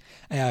one, though.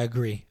 I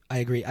agree.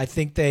 I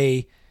think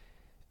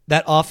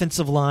that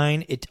offensive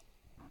line, it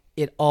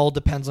all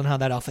depends on how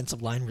that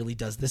offensive line really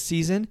does this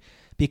season,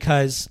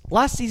 because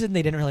last season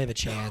they didn't really have a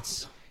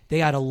chance. They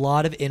had a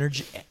lot of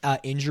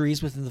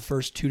injuries within the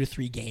first 2 to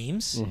 3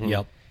 games. Mm-hmm.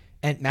 Yep.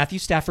 And Matthew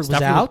Stafford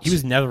was out. He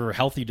was never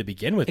healthy to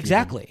begin with.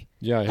 Exactly.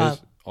 Yeah,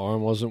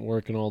 arm wasn't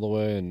working all the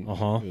way, and it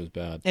was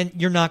bad. And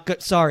you're not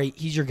good. Sorry,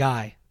 he's your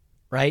guy,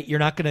 right? You're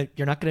not gonna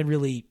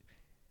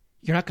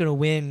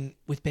win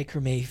with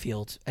Baker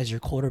Mayfield as your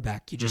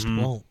quarterback. You just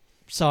won't.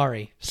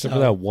 Sorry. Except for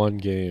that one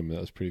game,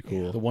 that was pretty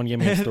cool. The one game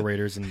against the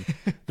Raiders and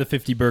the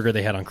 50 burger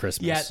they had on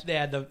Christmas.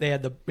 Yeah,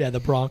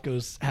 the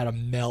Broncos had a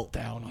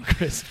meltdown on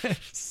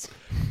Christmas.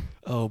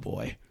 Oh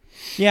boy.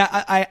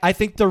 Yeah, I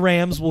think the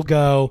Rams will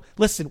go.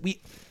 Listen,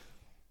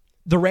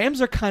 the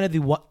Rams are kind of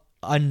the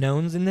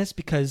unknowns in this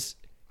because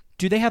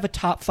do they have a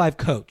top 5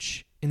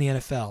 coach in the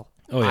NFL?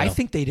 Oh yeah. I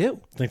think they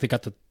do. I think they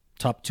got the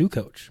top 2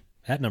 coach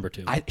at number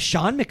 2.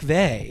 Sean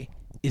McVay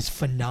is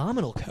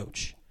phenomenal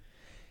coach.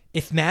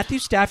 If Matthew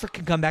Stafford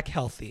can come back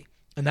healthy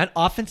and that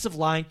offensive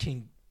line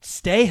can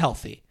stay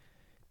healthy,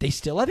 they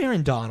still have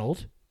Aaron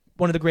Donald,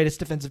 one of the greatest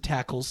defensive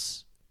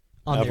tackles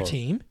on their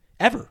team,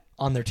 ever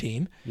on their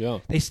team. Yeah.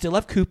 They still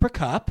have Cooper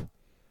Kupp.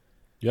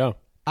 Yeah.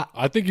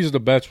 I think he's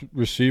the best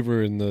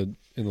receiver in the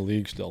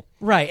league still.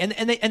 Right.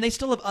 And they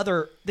still have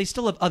other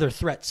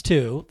threats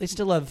too. They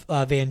still have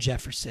Van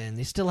Jefferson.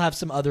 They still have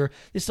some other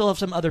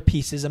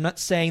pieces. I'm not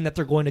saying that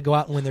they're going to go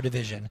out and win their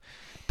division.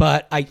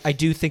 But I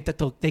do think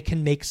that they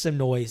can make some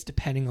noise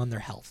depending on their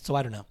health. So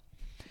I don't know.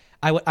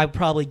 I would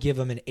probably give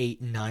them an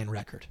 8-9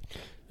 record.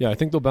 Yeah, I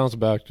think they'll bounce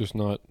back, just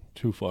not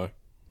too far.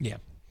 Yeah.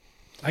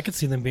 I could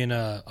see them being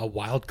a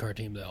wild card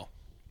team, though.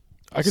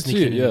 I could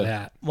see it, yeah.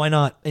 That. Why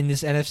not? In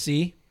this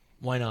NFC,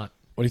 why not?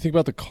 What do you think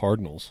about the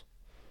Cardinals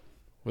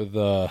with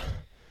little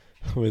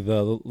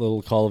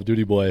Call of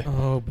Duty boy?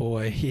 Oh,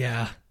 boy,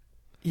 yeah.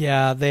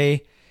 Yeah,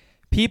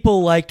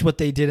 people liked what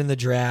they did in the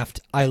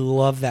draft. I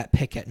love that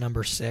pick at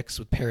number 6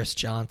 with Paris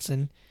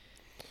Johnson.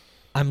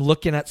 I'm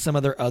looking at some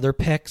of their other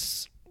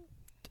picks.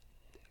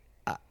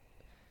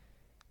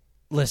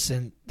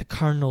 Listen, the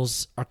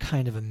Cardinals are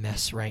kind of a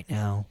mess right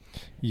now.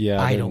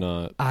 Yeah, they're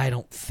not. I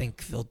don't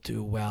think they'll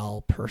do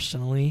well,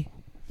 personally.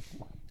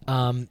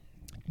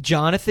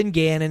 Jonathan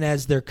Gannon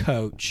as their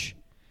coach.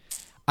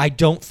 I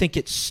don't think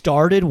it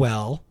started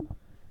well,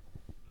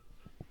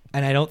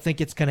 and I don't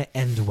think it's going to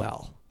end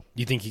well.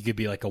 You think he could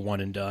be like a one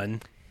and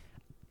done?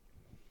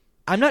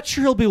 I'm not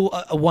sure he'll be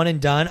a one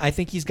and done. I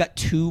think he's got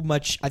too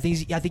much. I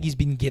think he's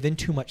been given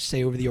too much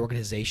say over the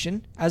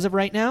organization as of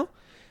right now.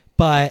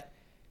 But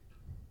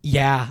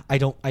yeah, I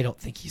don't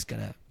think he's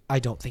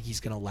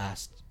gonna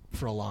last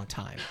for a long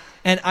time.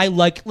 And I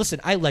like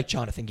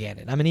Jonathan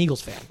Gannon. I'm an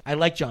Eagles fan. I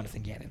like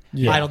Jonathan Gannon.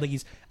 Yeah. I don't think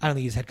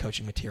he's head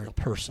coaching material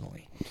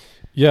personally.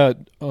 Yeah,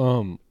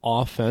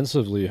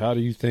 offensively, how do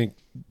you think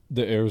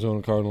the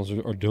Arizona Cardinals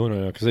are doing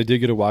right now? Because they did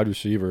get a wide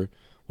receiver.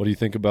 What do you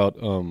think about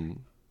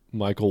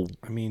Michael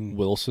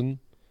Wilson?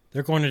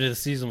 They're going into the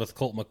season with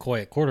Colt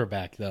McCoy at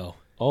quarterback, though.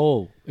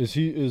 Oh, is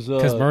he?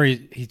 Because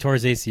Murray, he tore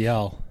his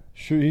ACL.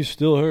 Sure, he's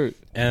still hurt.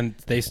 And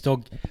they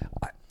still...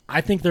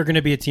 I think they're going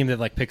to be a team that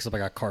like picks up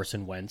like a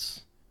Carson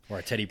Wentz or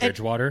a Teddy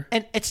Bridgewater.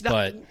 And it's not...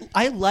 But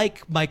I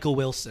like Michael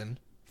Wilson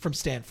from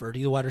Stanford.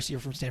 He's a wide receiver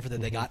from Stanford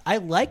that they got. I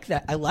like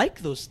that. I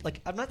like those.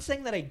 Like, I'm not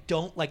saying that I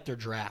don't like their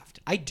draft.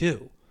 I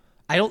do.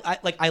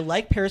 I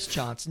like Paris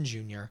Johnson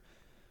Jr.,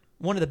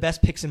 one of the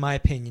best picks in my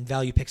opinion,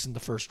 value picks in the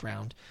first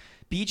round.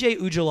 B.J.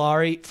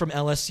 Ujulari from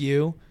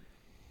LSU,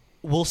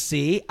 we'll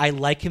see. I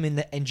like him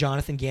in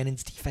Jonathan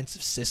Gannon's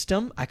defensive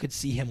system. I could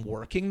see him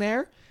working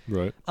there.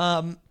 Right.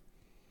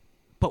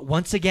 But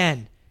once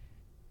again,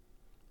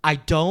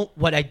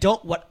 what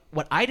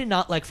I did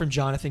not like from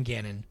Jonathan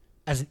Gannon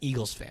as an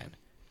Eagles fan,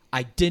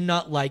 I did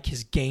not like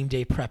his game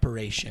day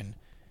preparation,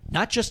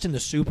 not just in the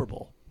Super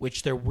Bowl,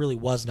 which there really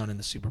was none in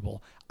the Super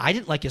Bowl. I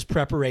didn't like his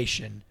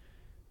preparation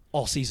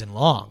all season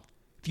long.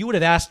 If you would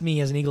have asked me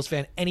as an Eagles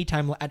fan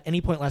anytime at any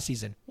point last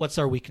season, what's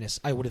our weakness?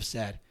 I would have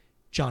said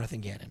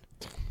Jonathan Gannon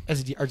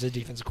as a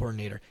defensive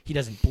coordinator. He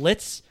doesn't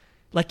blitz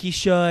like he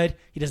should.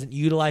 He doesn't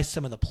utilize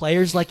some of the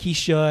players like he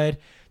should.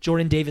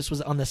 Jordan Davis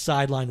was on the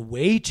sideline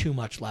way too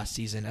much last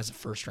season as a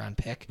first-round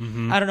pick.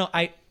 Mm-hmm. I don't know.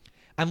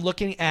 I'm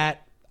looking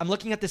at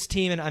this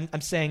team, and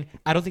I'm saying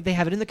I don't think they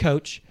have it in the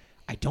coach.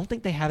 I don't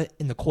think they have it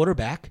in the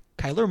quarterback.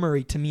 Kyler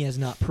Murray, to me, has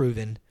not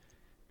proven.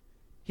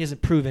 He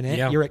hasn't proven it.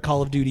 Yeah. You're at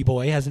Call of Duty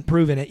boy. He hasn't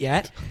proven it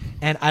yet.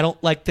 And I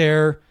don't like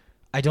their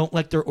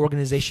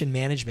organization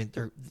management.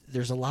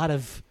 There's a lot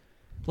of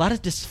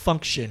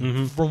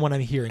dysfunction from what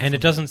I'm hearing. And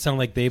it doesn't sound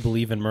like they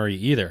believe in Murray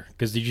either.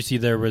 Because did you see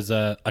there was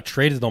a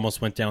trade that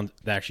almost went down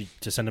actually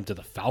to send him to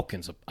the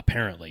Falcons,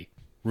 apparently.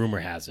 Rumor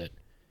has it.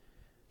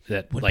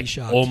 That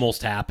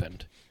almost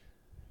happened.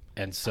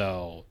 And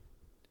so...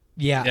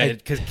 Yeah,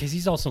 because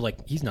he's also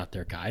he's not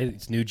their guy.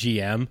 It's new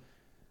GM,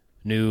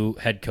 new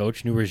head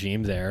coach, new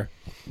regime there.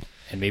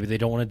 And maybe they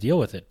don't want to deal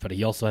with it. But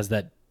he also has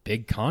that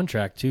big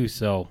contract too.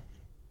 So,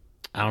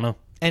 I don't know.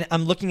 And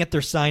I'm looking at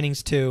their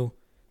signings too.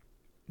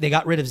 They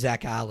got rid of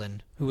Zach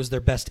Allen, who was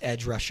their best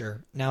edge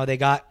rusher. Now they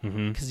got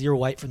Kazir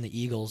White from the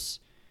Eagles.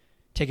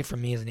 Take it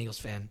from me as an Eagles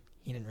fan,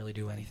 he didn't really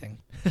do anything.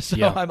 So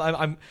yeah.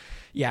 I'm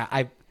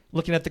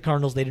looking at the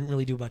Cardinals. They didn't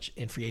really do much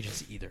in free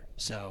agency either.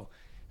 So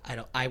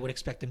I would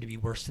expect them to be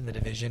worst in the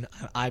division.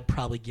 I'd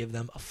probably give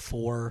them a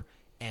 4-3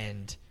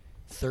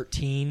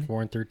 13.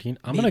 4-13.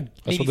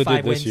 That's what they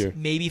did this year.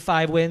 Maybe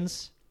 5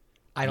 wins.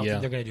 I don't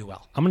think they're going to do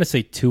well. I'm going to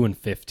say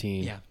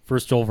 2-15. Yeah.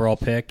 First overall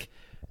pick,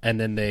 and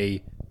then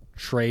they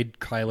trade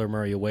Kyler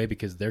Murray away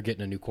because they're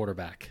getting a new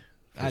quarterback.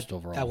 First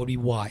overall. That would be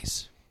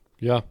wise.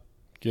 Yeah,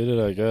 get it,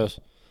 I guess.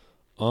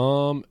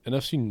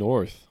 NFC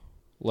North.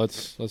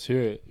 Let's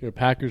hear it. You're a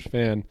Packers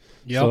fan,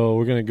 so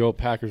we're gonna go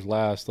Packers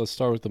last. Let's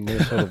start with the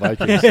Minnesota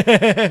Vikings.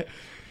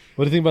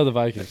 What do you think about the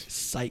Vikings?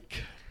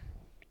 Psych.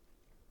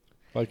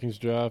 Vikings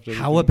draft.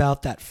 Everything. How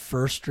about that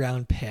first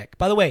round pick?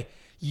 By the way,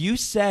 you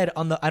said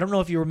I don't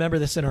know if you remember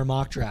this in our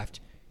mock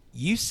draft.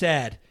 You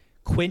said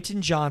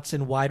Quentin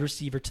Johnson, wide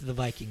receiver to the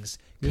Vikings,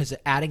 because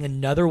adding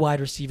another wide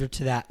receiver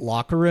to that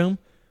locker room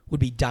would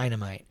be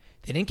dynamite.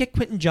 They didn't get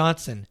Quentin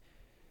Johnson,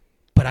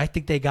 but I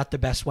think they got the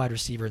best wide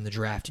receiver in the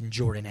draft in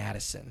Jordan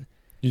Addison.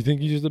 You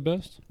think he's the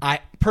best? I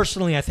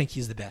think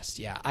he's the best.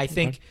 Yeah, I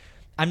think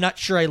I'm not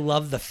sure I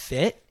love the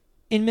fit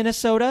in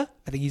Minnesota.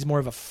 I think he's more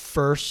of a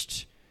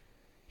first.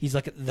 He's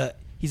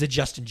a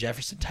Justin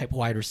Jefferson type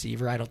wide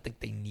receiver. I don't think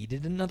they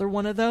needed another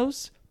one of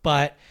those.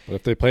 But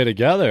if they play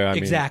together,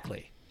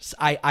 exactly. So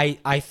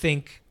I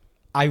think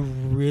I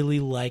really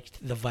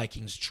liked the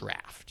Vikings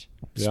draft,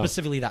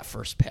 specifically that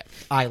first pick.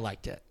 I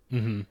liked it.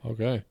 Mm-hmm.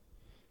 Okay.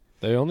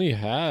 They only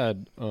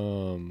had they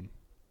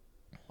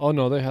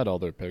had all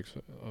their picks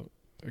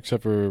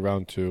except for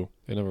round 2.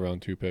 They didn't have a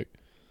round 2 pick.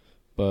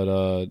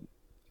 But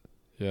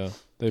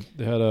they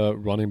had a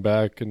running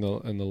back in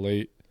the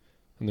late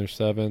in their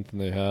 7th,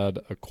 and they had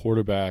a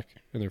quarterback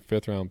in their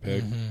 5th round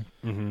pick.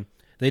 Mm-hmm. Mm-hmm.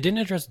 They didn't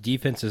address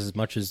defenses as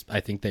much as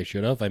I think they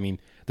should have. I mean,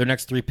 their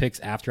next 3 picks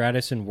after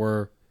Addison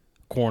were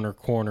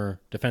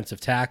corner,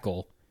 defensive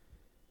tackle.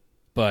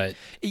 But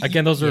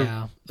again, that's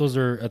a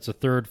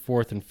 3rd,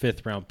 4th, and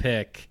 5th round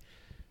pick.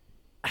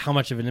 How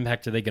much of an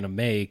impact are they going to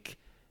make?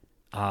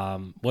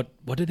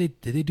 What did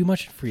they do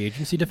much in free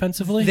agency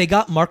defensively? They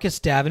got Marcus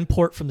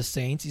Davenport from the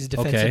Saints. He's a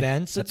defensive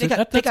end. So that's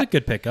a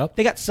good pickup.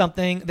 They got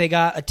something. They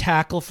got a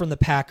tackle from the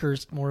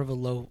Packers, more of a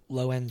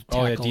low end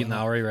tackle. Oh yeah, Dean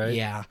Lowry, right?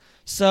 Yeah.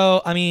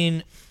 So I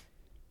mean,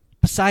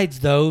 besides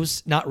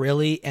those, not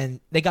really. And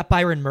they got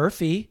Byron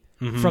Murphy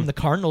from the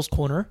Cardinals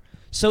corner.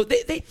 So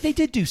they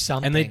did do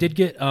something. And they did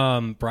get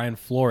Brian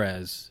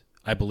Flores,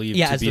 I believe,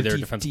 to be their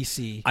defense.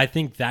 DC. I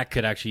think that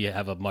could actually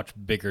have a much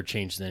bigger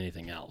change than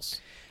anything else.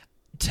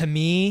 To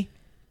me,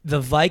 the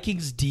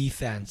Vikings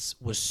defense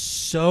was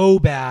so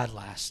bad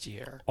last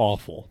year.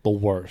 Awful. The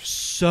worst.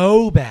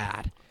 So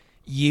bad.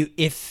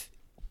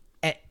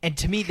 And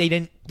to me they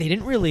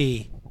didn't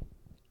really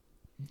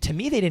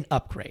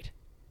upgrade.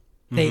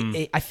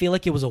 I feel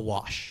like it was a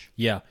wash.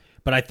 Yeah.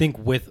 But I think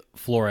with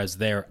Flores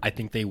there, I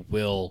think they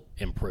will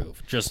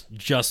improve. Just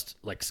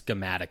like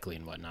schematically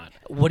and whatnot.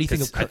 What do you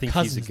think of Kirk Cousins? I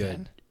think he's a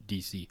good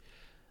DC.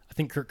 I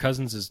think Kirk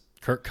Cousins is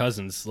Kirk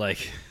Cousins,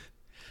 like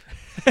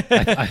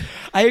I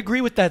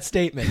agree with that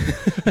statement.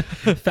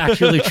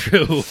 Factually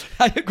true.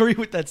 I agree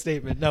with that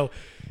statement. No,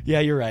 yeah,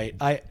 you're right.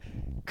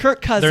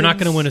 Kirk Cousins. They're not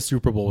going to win a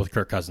Super Bowl with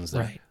Kirk Cousins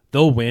there. Right.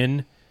 They'll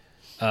win,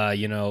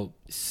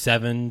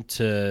 7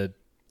 to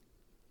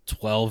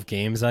 12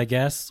 games, I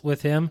guess,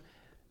 with him,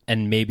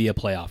 and maybe a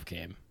playoff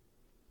game.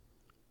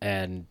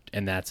 And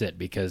that's it,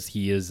 because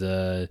he is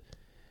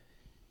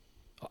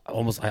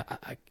almost,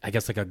 I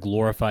guess, like a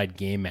glorified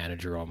game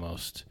manager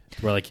almost,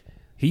 where like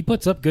he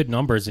puts up good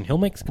numbers and he'll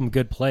make some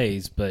good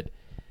plays, but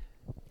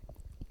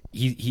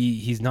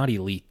he's not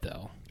elite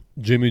though.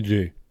 Jimmy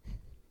G.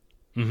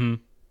 Mm-hmm.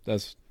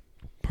 That's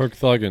Perk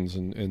Thuggins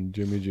and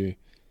Jimmy G.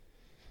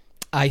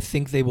 I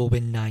think they will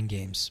win 9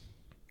 games.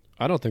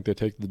 I don't think they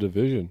take the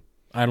division.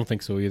 I don't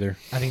think so either.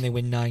 I think they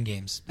win 9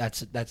 games.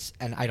 That's,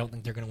 and I don't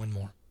think they're going to win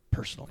more.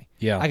 Personally,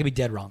 yeah, I could be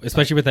dead wrong,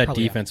 especially with that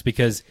defense.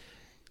 Because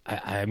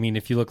I mean,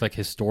 if you look like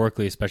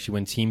historically, especially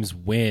when teams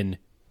win,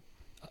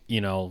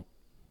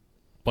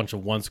 bunch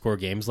of 1-score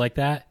games like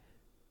that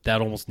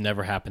almost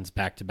never happens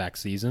back-to-back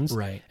seasons.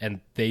 Right.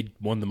 And they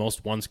won the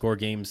most 1-score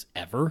games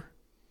ever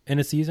in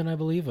a season, I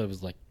believe. It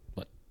was like,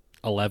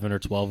 11 or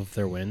 12 of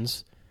their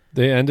wins.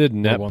 They ended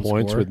net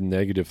points with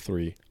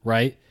 -3.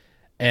 Right.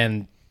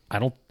 And I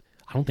don't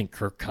think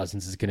Kirk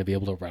Cousins is going to be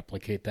able to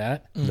replicate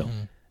that. Mm-hmm. No.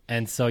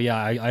 And so, yeah,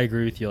 I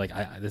agree with you. Like,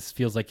 this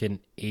feels like an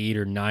 8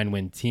 or 9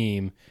 win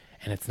team,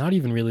 and it's not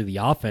even really the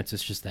offense.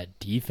 It's just that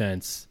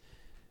defense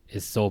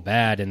is so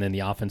bad, and then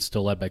the offense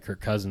still led by Kirk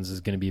Cousins is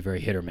going to be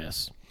very hit or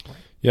miss.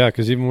 Yeah,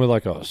 because even with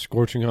like a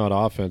scorching hot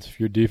offense, if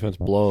your defense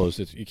blows,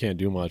 you can't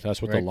do much.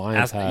 That's what the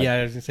Lions had. Yeah,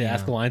 I was going to say,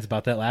 ask the Lions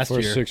about that last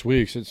year. For 6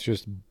 weeks, it's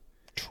just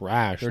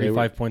trash.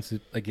 35 points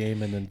a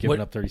game and then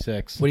giving up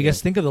 36. What do you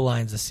guys think of the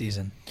Lions this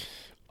season?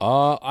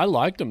 I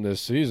liked them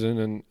this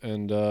season,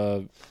 and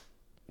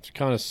it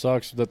kind of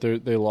sucks that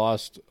they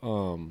lost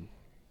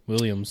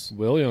Williams,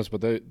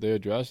 but they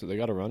addressed it. They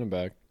got a running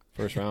back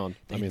first round.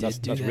 I mean,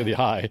 that's really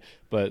high,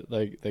 but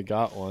they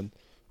got one.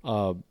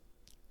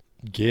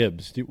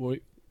 Gibbs,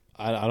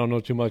 I don't know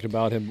too much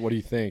about him. What do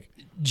you think?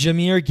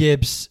 Jahmyr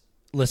Gibbs,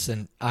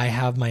 listen, I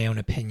have my own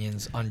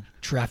opinions on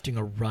drafting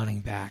a running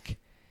back.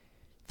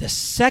 The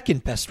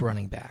second best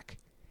running back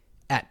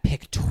at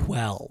pick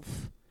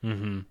 12.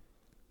 Mm-hmm.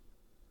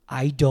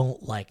 I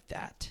don't like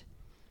that.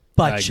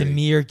 But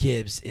Jahmyr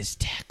Gibbs is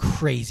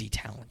crazy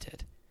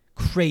talented.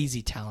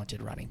 Crazy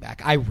talented running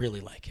back. I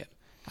really like him.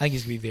 I think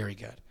he's going to be very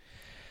good.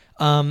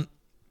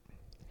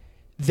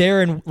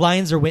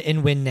 Lions are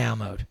in win now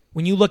mode.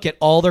 When you look at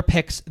all their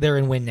picks, they're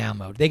in win now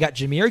mode. They got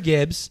Jahmyr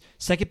Gibbs,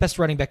 second best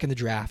running back in the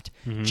draft.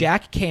 Mm-hmm.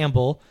 Jack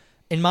Campbell,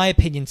 in my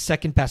opinion,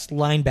 second best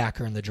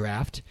linebacker in the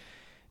draft.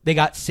 They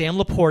got Sam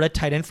Laporta,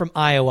 tight end from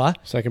Iowa.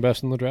 Second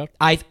best in the draft?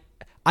 I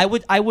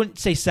wouldn't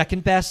say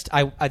second best.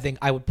 I think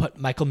I would put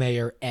Michael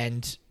Mayer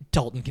and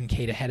Dalton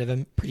Kincaid ahead of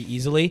him pretty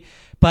easily.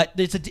 But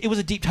it was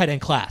a deep tight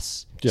end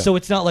class. Yeah. So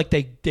it's not like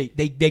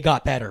they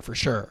got better for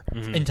sure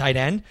in tight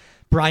end.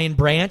 Brian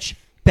Branch,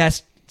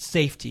 best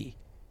safety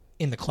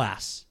in the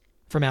class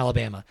from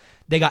Alabama.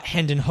 They got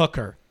Hendon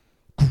Hooker,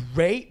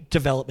 great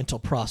developmental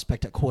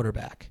prospect at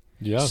quarterback.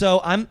 Yeah.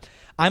 So I'm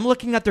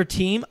looking at their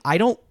team. I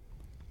don't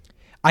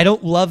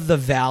love the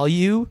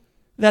value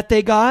that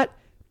they got,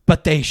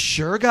 but they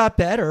sure got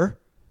better.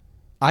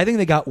 I think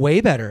they got way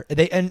better.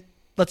 And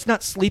let's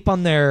not sleep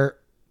on that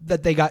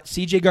they got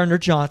C.J.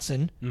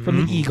 Gardner-Johnson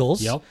from the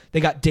Eagles. Yep. They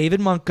got David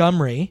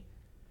Montgomery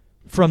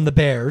from the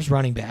Bears,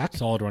 running back.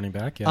 Solid running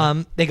back,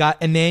 yeah. They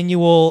got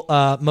Emmanuel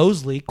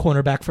Mosley,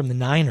 cornerback from the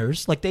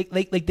Niners.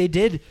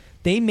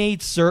 They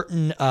made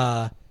certain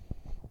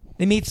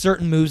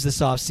moves this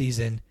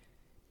offseason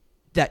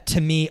that, to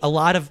me, a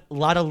lot of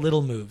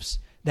little moves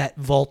that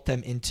vault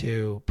them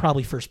into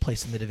probably first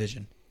place in the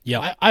division.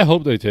 Yeah, I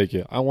hope they take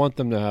it. I want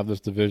them to have this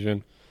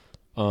division.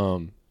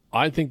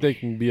 I think they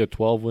can be a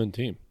 12-win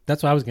team.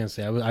 That's what I was going to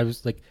say. I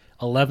was like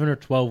 11 or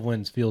 12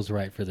 wins feels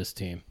right for this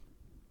team.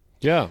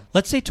 Yeah.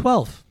 Let's say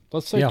 12.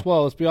 Let's say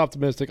 12. Let's be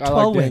optimistic. I 12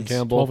 like Dan wins.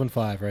 Campbell. 12 and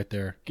 5 right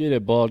there. Get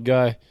it, bald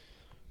guy.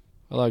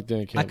 I like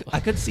Dan Campbell. I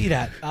could see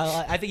that.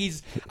 I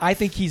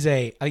think he's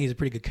a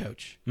pretty good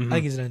coach. I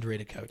think he's an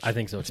underrated coach. I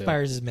think so too.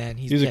 Inspires his men.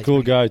 He's a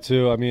cool guy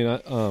too. I mean,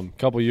 a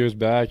couple years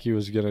back, he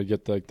was gonna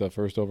get the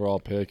first overall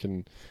pick,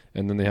 and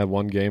then they had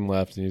one game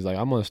left, and he's like,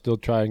 I'm gonna still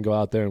try and go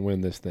out there and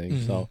win this thing.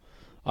 Mm-hmm. So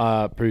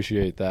I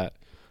appreciate that.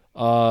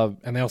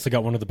 And they also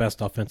got one of the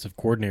best offensive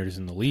coordinators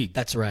in the league.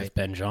 That's right,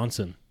 Ben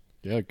Johnson.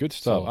 Yeah, good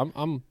stuff. So,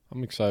 I'm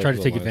excited. Try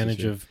to take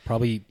advantage of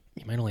probably.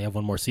 He might only have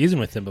one more season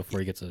with him before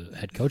he gets a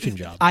head coaching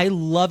job. I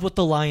love what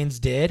the Lions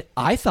did.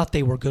 I thought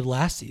they were good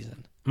last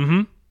season.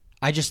 Mm-hmm.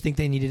 I just think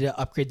they needed to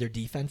upgrade their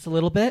defense a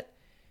little bit.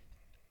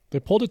 They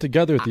pulled it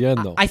together at the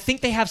end, though. I think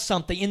they have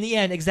something. In the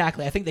end,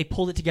 exactly. I think they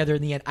pulled it together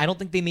in the end. I don't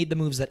think they made the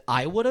moves that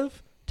I would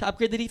have to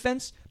upgrade the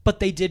defense, but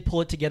they did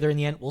pull it together in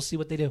the end. We'll see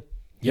what they do.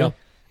 Yeah.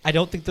 I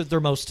don't think that they're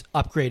most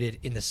upgraded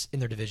in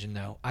their division,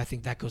 though. I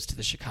think that goes to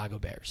the Chicago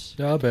Bears.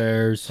 The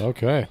Bears.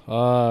 Okay.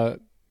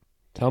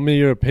 Tell me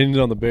your opinion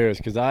on the Bears,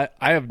 because I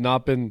have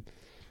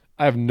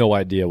no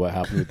idea what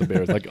happened with the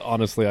Bears. Like,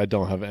 honestly, I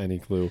don't have any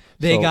clue.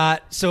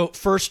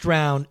 First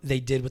round, they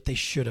did what they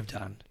should have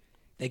done.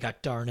 They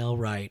got Darnell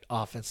Wright,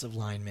 offensive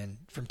lineman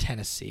from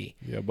Tennessee.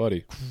 Yeah,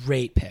 buddy.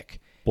 Great pick.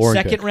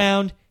 Second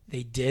round,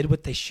 they did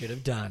what they should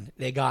have done.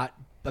 They got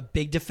a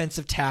big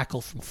defensive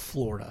tackle from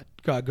Florida,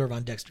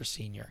 Gervon Dexter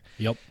Sr.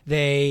 Yep.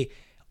 They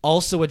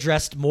also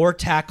addressed a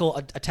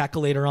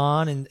tackle later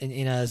on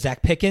in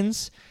Zach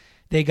Pickens.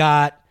 They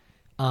got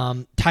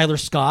Tyler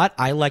Scott.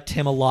 I liked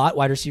him a lot,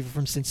 wide receiver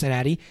from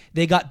Cincinnati.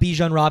 They got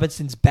Bijan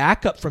Robinson's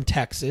backup from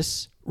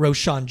Texas,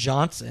 Roshan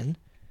Johnson,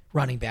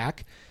 running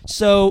back.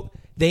 So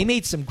they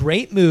made some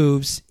great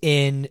moves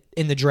in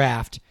the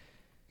draft,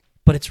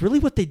 but it's really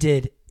what they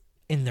did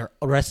in the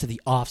rest of the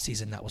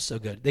offseason that was so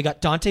good. They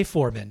got Dante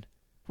Foreman,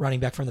 running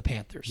back from the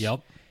Panthers.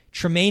 Yep.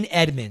 Tremaine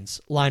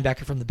Edmonds,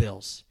 linebacker from the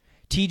Bills.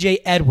 TJ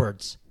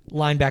Edwards,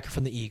 linebacker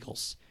from the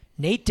Eagles.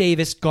 Nate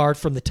Davis, guard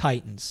from the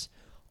Titans.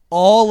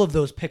 All of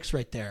those picks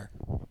right there.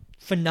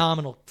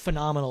 Phenomenal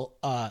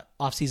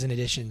offseason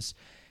additions.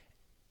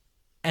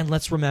 And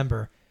let's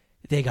remember,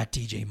 they got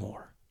DJ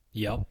Moore.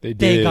 Yep.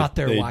 They got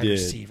their wide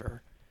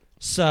receiver.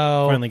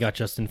 So finally got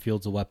Justin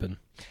Fields a weapon.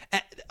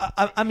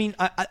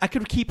 I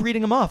could keep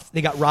reading them off.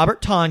 They got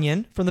Robert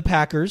Tonyan from the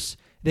Packers.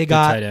 They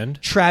got tight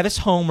end. Travis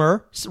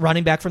Homer,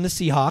 running back from the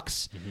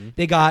Seahawks. Mm-hmm.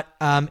 They got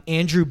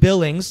Andrew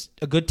Billings,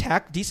 a good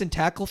decent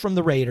tackle from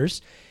the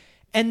Raiders.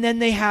 And then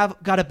they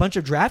have got a bunch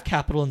of draft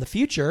capital in the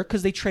future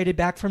because they traded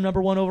back from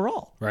number 1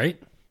 overall.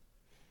 Right.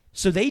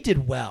 So they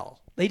did well.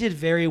 They did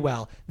very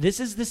well. This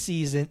is the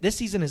season. This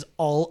season is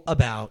all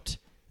about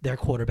their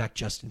quarterback,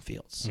 Justin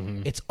Fields.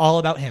 Mm-hmm. It's all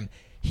about him.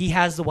 He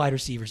has the wide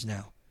receivers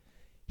now.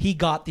 He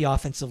got the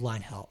offensive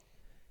line help.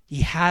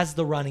 He has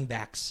the running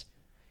backs.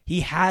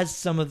 He has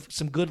some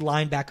good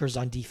linebackers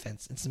on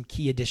defense and some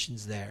key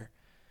additions there.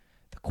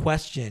 The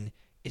question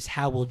is,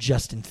 how will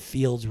Justin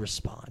Fields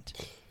respond?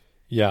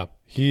 Yeah,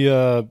 he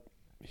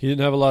didn't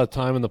have a lot of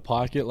time in the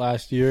pocket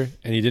last year,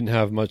 and he didn't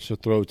have much to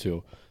throw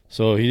to.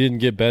 So he didn't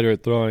get better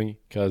at throwing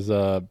because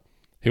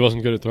he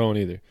wasn't good at throwing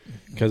either.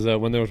 Because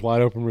when there was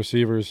wide open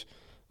receivers,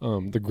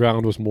 the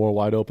ground was more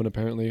wide open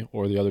apparently,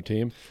 or the other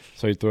team,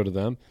 so he'd throw to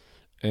them.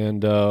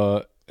 And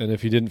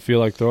if he didn't feel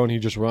like throwing,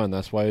 he'd just run.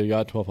 That's why he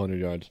got 1,200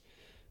 yards.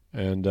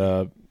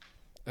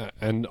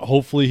 And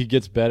hopefully he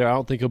gets better. I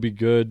don't think he'll be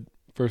good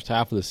first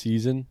half of the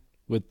season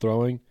with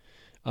throwing.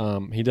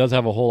 He does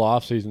have a whole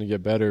offseason to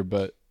get better,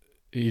 but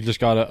he just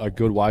got a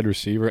good wide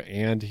receiver,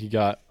 and he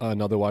got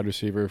another wide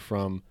receiver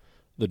from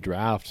the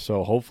draft.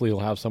 So hopefully he'll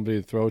have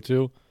somebody to throw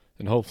to,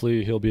 and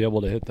hopefully he'll be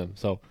able to hit them.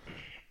 So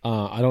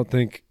I don't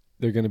think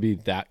they're going to be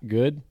that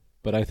good,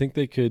 but I think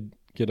they could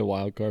get a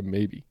wild card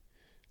maybe.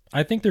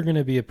 I think they're going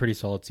to be a pretty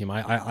solid team.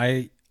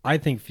 I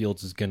think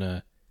Fields is going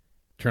to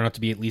turn out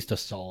to be at least a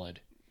solid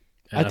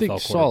NFL I think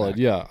solid,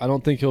 yeah. I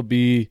don't think he'll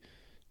be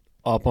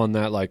up on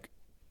that like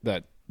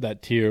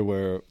that tier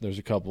where there's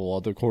a couple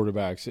other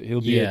quarterbacks.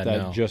 He'll be at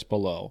that just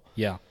below.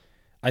 Yeah.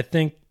 I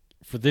think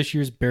for this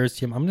year's Bears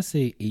team, I'm going to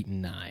say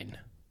 8-9.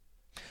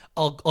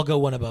 I'll go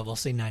one above. I'll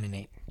say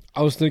 9-8.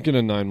 I was thinking a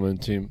 9-win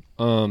team.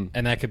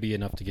 And that could be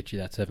enough to get you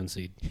that 7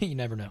 seed. You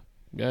never know.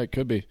 Yeah, it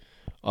could be.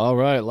 All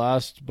right,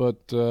 last. Green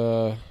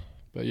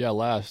Bay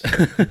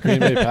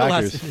Packers.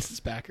 Last, this is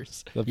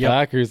Packers. The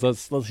Packers.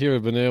 Let's hear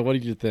it, Benea. What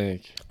did you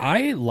think?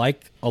 I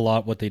like a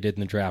lot what they did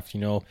in the draft.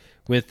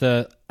 With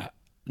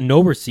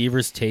no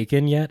receivers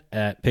taken yet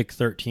at pick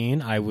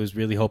 13, I was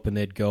really hoping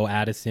they'd go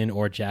Addison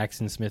or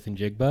Jackson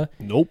Smith-Njigba.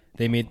 Nope.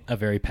 They made a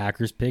very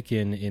Packers pick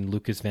in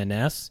Lucas Van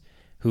Ness,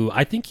 who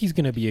I think he's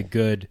going to be a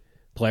good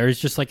player.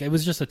 It's just like it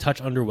was just a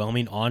touch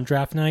underwhelming on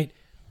draft night,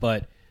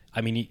 but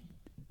I mean,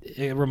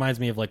 it reminds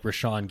me of like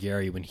Rashawn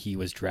Gary when he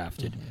was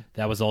drafted. Mm-hmm.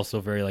 That was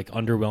also very like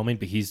underwhelming,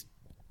 but he's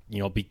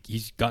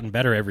gotten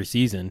better every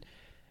season,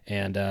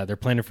 and they're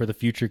planning for the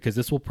future because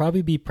this will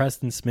probably be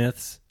Preston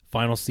Smith's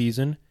final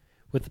season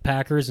with the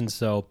Packers, and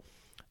so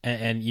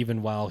and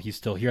even while he's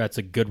still here, that's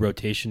a good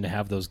rotation to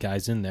have those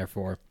guys in there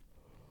for,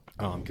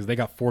 because they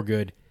got 4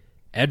 good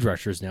edge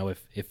rushers now.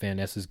 If Van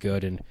Ness is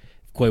good and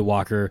if Quay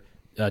Walker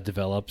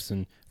develops,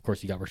 and of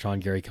course you got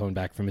Rashawn Gary coming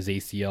back from his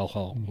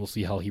ACL. We'll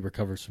see how he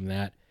recovers from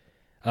that.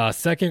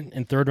 Second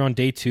and third round,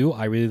 day 2,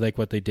 I really like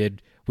what they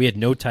did. We had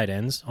no tight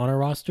ends on our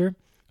roster,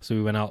 so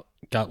we went out,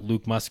 got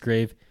Luke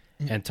Musgrave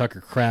and Tucker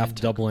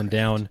Kraft doubling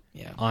down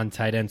on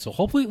tight end. So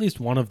hopefully at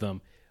least one of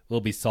them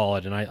will be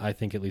solid, and I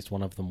think at least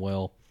one of them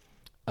will.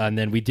 And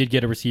then we did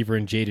get a receiver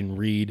in Jaden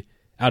Reed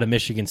out of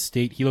Michigan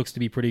State. He looks to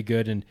be pretty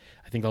good, and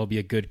I think that'll be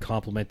a good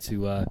complement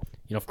to,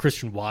 if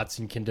Christian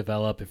Watson can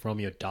develop, if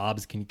Romeo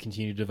Doubs can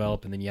continue to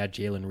develop, and then you add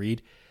Jalen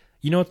Reed.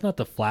 It's not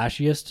the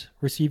flashiest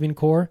receiving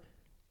core,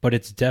 but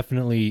it's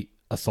definitely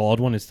a solid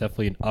one. It's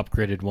definitely an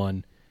upgraded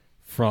one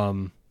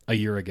from a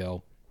year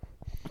ago.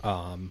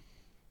 A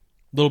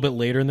little bit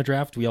later in the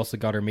draft, we also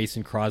got our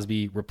Mason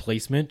Crosby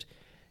replacement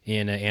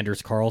in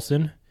Anders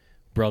Carlson,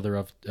 brother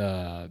of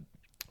I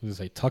was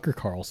going to say Tucker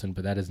Carlson,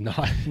 but that is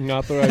not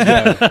the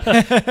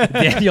right guy.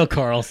 Daniel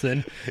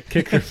Carlson,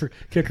 kicker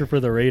for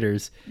the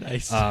Raiders.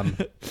 Nice.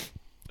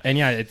 And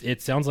yeah,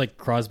 it sounds like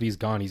Crosby's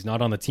gone. He's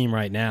not on the team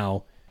right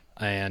now,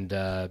 and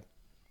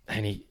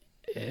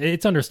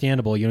it's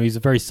understandable. He's a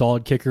very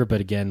solid kicker,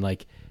 but again,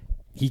 like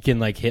he can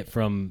like hit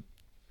from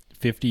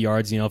 50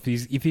 yards. If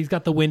he's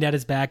got the wind at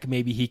his back,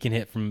 maybe he can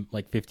hit from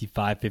like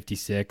 55,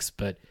 56.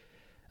 But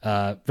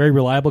very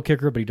reliable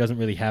kicker, but he doesn't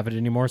really have it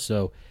anymore.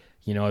 So,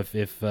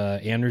 if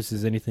Anders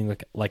is anything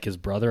like his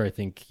brother, I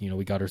think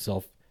we got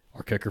ourselves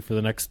our kicker for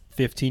the next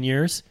 15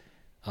 years.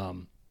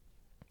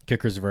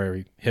 Kickers are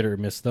very hit or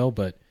miss though,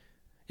 but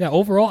yeah,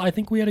 overall, I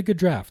think we had a good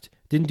draft.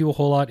 Didn't do a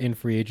whole lot in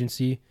free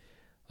agency.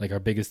 Like our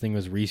biggest thing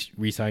was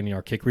re-signing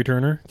our kick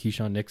returner,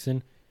 Keyshawn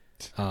Nixon.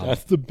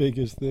 That's the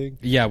biggest thing.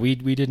 Yeah, we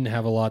didn't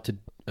have a lot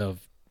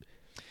of.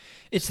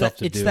 It's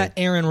that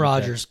Aaron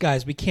Rodgers,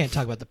 guys. We can't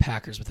talk about the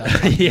Packers without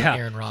talking about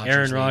Aaron Rodgers.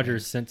 Aaron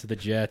Rodgers sent to the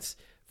Jets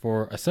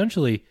for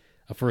essentially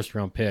a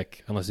first-round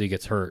pick, unless he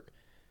gets hurt.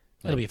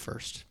 That'll be a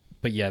first.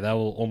 But yeah, that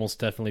will almost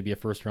definitely be a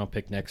first-round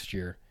pick next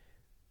year.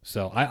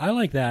 So I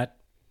like that.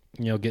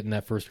 Getting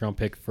that first-round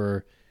pick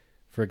for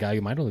a guy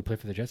who might only play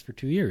for the Jets for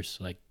 2 years.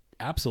 Like,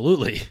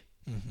 absolutely.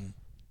 Mm-hmm.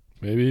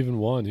 Maybe even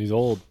 1. He's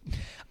old.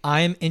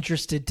 I'm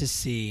interested to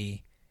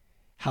see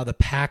how the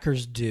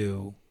Packers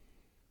do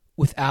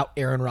without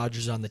Aaron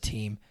Rodgers on the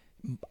team.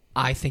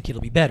 I think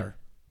it'll be better.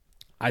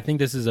 I think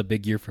this is a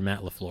big year for Matt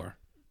LaFleur.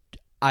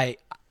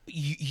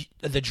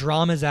 The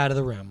drama's out of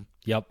the room.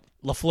 Yep.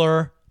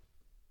 LaFleur,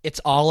 it's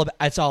all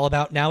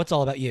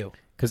about you.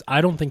 Because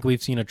I don't think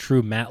we've seen a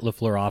true Matt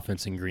LaFleur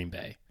offense in Green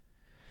Bay.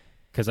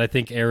 Because I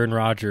think Aaron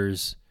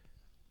Rodgers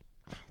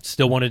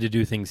still wanted to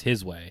do things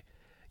his way.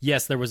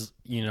 Yes, there was,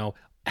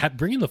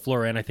 bringing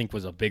LaFleur in, I think,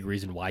 was a big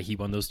reason why he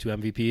won those 2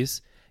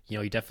 MVPs.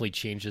 He definitely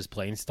changed his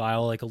playing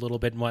style like a little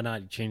bit and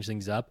whatnot. He changed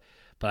things up.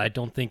 But I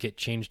don't think it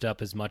changed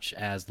up as much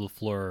as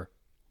LaFleur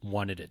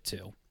wanted it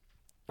to.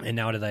 And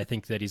now that I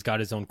think that he's got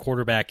his own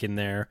quarterback in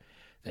there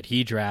that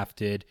he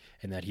drafted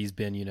and that he's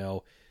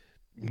been,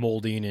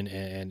 molding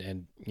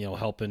and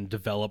helping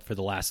develop for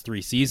the last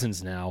 3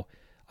 seasons now,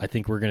 I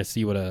think we're going to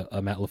see what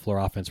a Matt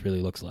LaFleur offense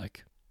really looks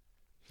like.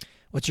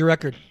 What's your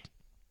record?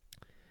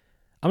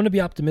 I'm going to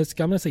be optimistic.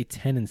 I'm going to say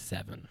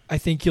 10-7. I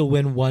think you'll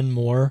win one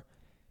more.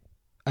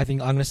 I'm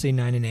going to say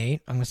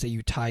 9-8. I'm going to say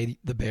you tie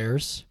the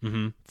Bears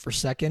for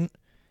second.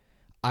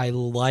 I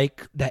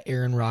like that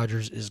Aaron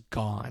Rodgers is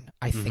gone.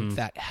 I think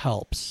that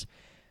helps.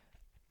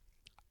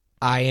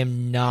 I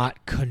am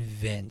not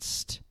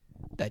convinced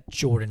that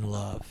Jordan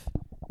Love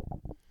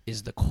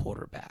is the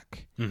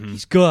quarterback. Mm-hmm.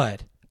 He's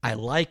good. I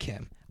like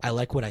him. I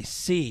like what I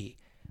see.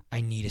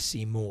 I need to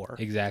see more.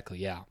 Exactly,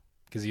 yeah.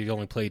 Because he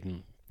only played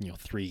in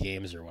 3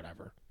 games or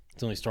whatever.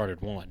 He's only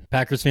started 1.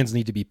 Packers fans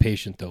need to be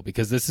patient though,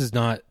 because this is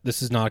not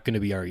going to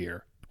be our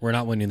year. We're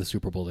not winning the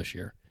Super Bowl this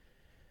year,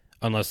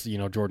 unless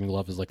Jordan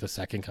Love is like the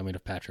second coming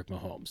of Patrick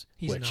Mahomes.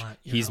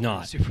 He's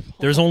not.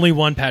 There's only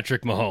one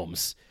Patrick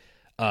Mahomes.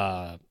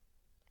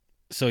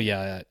 So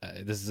yeah,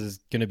 this is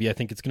going to be. I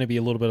think it's going to be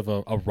a little bit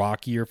of a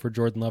rocky year for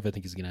Jordan Love. I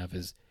think he's going to have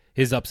his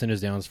ups and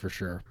his downs for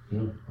sure. Yeah.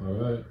 All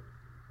right.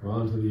 We're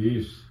on to the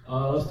East.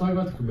 Let's talk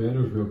about the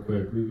Commanders real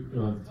quick. We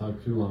don't have to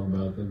talk too long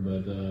about them,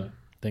 but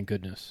thank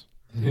goodness.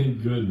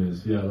 Thank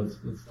goodness. Yeah, let's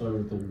start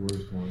with the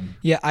worst one.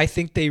 Yeah, I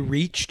think they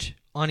reached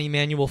on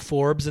Emmanuel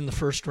Forbes in the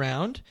first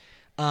round.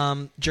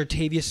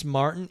 Jartavius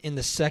Martin in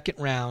the second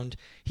round.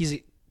 He's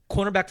a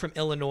cornerback from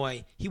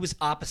Illinois. He was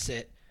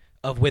opposite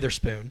of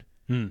Witherspoon.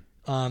 And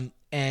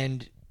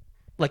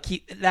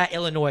that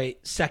Illinois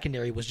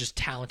secondary was just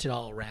talented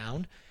all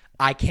around.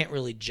 I can't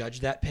really judge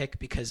that pick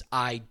because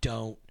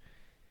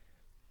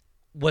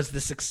was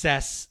the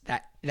success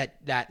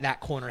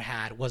that corner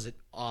had, was it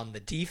on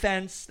the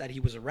defense that he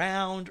was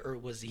around, or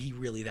was he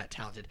really that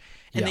talented?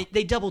 And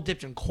they double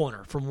dipped in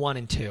corner from 1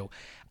 and 2.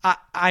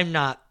 I'm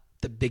not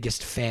the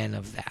biggest fan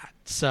of that.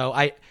 So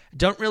I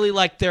don't really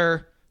like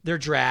their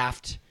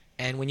draft.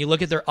 And when you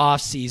look at their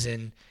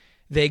offseason,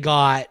 they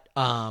got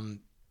well,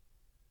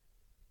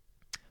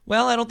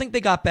 I don't think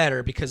they got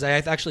better because I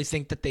actually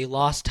think that they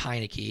lost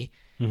Heineke.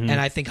 Mm-hmm.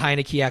 And I think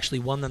Heineke actually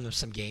won them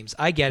some games.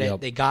 I get it.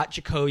 Yep. They got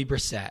Jacoby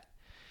Brissett.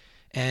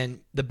 And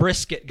the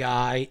brisket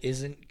guy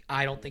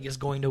I don't think is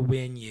going to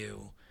win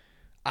you.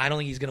 I don't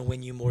think he's going to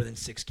win you more than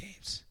 6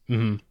 games.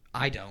 Mm-hmm.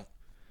 I don't.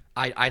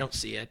 I don't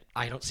see it.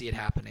 I don't see it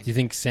happening. Do you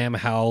think Sam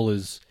Howell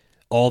is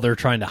all they're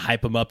trying to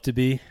hype him up to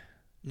be?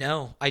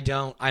 No, I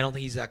don't. I don't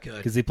think he's that good.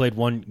 Because he played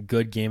one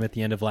good game at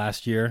the end of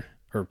last year.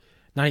 Or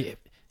not.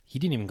 He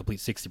didn't even complete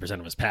 60%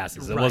 of his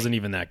passes. It wasn't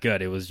even that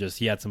good. It was just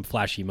he had some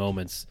flashy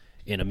moments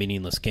in a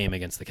meaningless game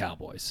against the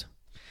Cowboys.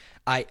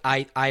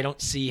 I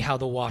don't see how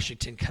the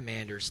Washington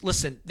Commanders.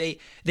 Listen, they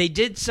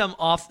got some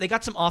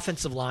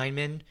offensive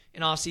linemen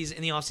in the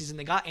offseason.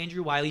 They got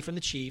Andrew Wiley from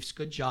the Chiefs.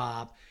 Good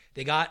job.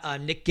 They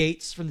got Nick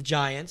Gates from the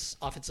Giants,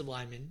 offensive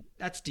lineman.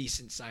 That's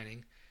decent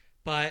signing.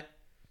 But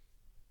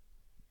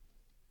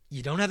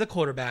you don't have the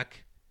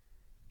quarterback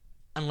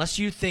unless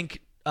you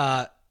think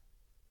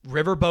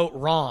Riverboat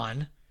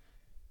Ron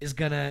is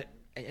gonna.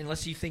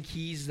 Unless you think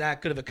he's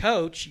that good of a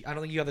coach, I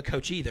don't think you have the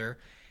coach either.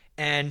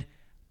 And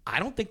I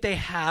don't think they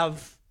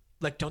have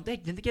didn't they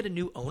get a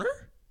new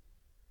owner?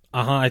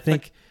 I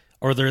think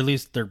or they're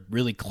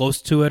really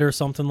close to it or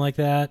something like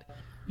that.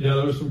 Yeah,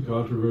 there was some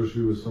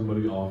controversy with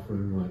somebody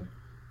offering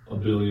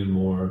 $1 billion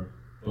more,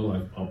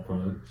 but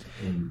upfront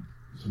and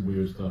some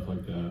weird stuff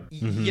like that.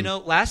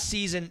 Mm-hmm. Last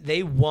season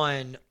they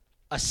won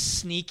a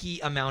sneaky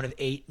amount of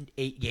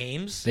eight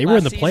games. They were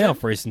in the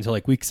playoff race until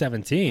week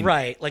 17.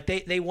 Right.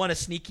 They won a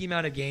sneaky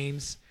amount of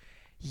games.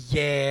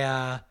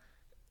 Yeah.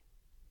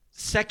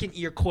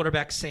 Second-year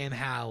quarterback Sam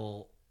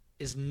Howell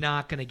is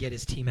not going to get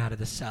his team out of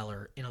the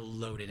cellar in a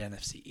loaded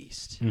NFC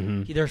East.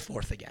 Mm-hmm. They're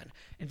 4th again.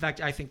 In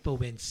fact, I think they'll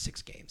win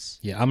 6 games.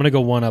 Yeah, I'm going to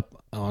go one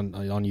up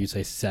on you,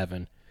 say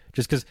 7.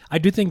 Just because I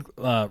do think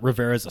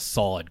Rivera is a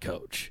solid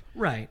coach.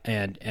 Right.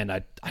 And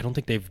I don't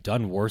think they've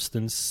done worse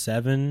than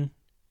 7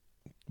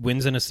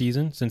 wins in a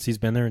season since he's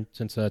been there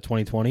since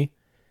 2020.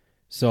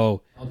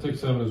 So I'll take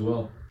 7 as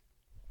well.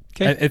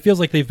 Okay. It feels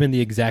like they've been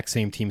the exact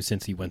same team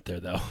since he went there,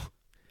 though.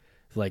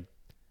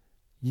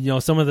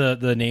 Some of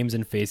the names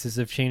and faces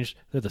have changed.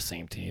 They're the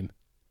same team.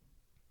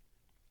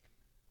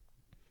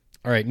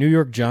 All right, New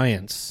York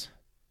Giants.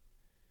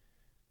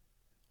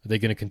 Are they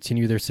going to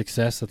continue their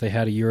success that they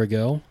had a year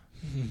ago?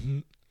 Mm-hmm.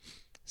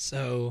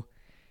 So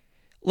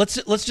let's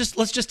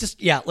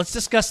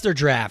discuss their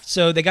draft.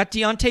 So they got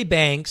Deontay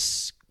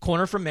Banks,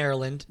 corner from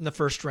Maryland, in the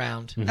first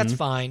round. Mm-hmm. That's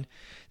fine.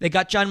 They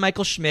got John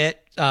Michael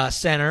Schmidt,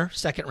 center,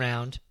 second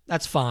round.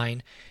 That's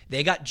fine.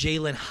 They got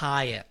Jalen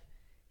Hyatt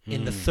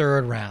in the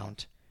third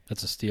round.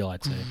 That's a steal,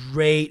 I'd say.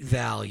 Great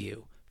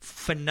value.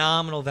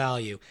 Phenomenal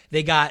value.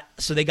 They got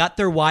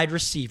their wide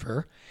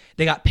receiver.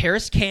 They got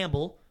Paris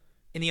Campbell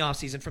in the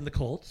offseason from the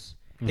Colts.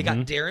 They got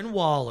Darren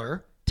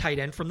Waller, tight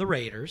end from the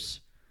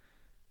Raiders.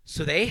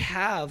 So they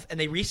have, and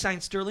they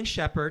re-signed Sterling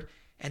Shepard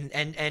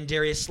and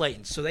Darius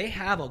Slayton. So they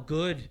have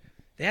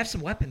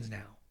some weapons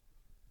now.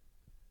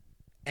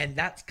 And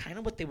that's kind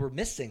of what they were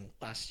missing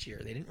last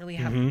year. They didn't really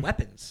have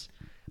weapons.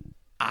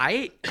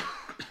 I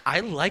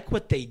like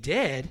what they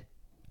did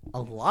a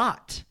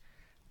lot.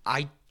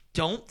 I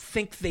don't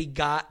think their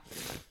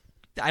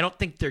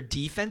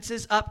defense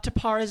is up to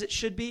par as it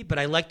should be, but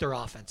I like their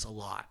offense a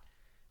lot.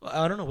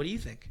 I don't know. What do you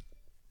think?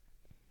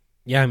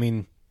 Yeah,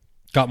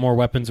 got more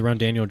weapons around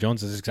Daniel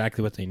Jones is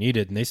exactly what they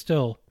needed, and they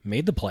still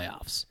made the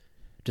playoffs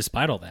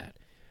despite all that.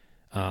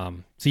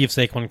 See if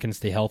Saquon can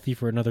stay healthy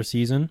for another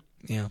season.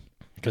 Yeah.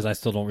 Because I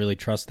still don't really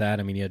trust that.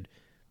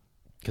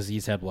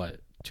 He's had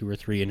 2 or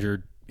 3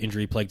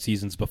 injury-plagued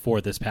seasons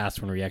before this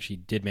past one where he actually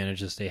did manage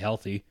to stay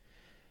healthy.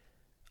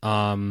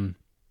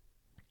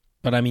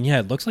 But I mean, yeah,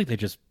 it looks like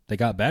they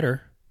got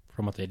better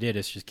from what they did.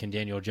 It's just, can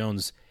Daniel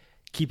Jones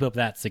keep up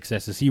that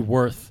success? Is he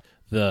worth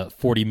the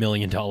 $40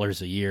 million a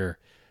year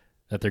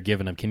that they're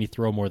giving him? Can he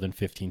throw more than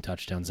 15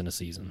 touchdowns in a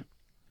season?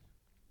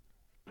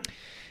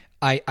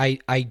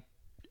 I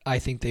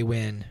think they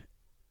win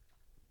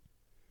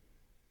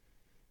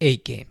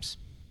 8 games.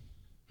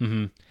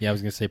 Mm-hmm. Yeah, I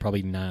was going to say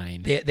probably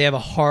 9. They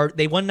have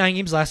they won 9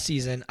 games last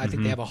season. I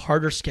think they have a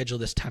harder schedule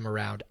this time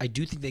around. I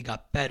do think they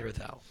got better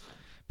though.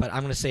 But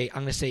I'm going to say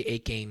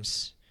 8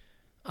 games.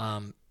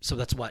 So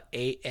that's what,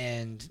 8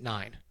 and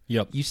 9.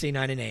 Yep. You say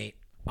 9 and 8.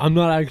 I'm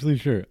not actually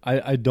sure.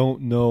 I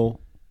don't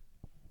know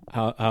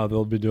how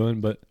they'll be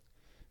doing, but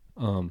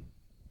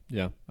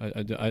yeah,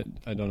 I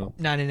don't know.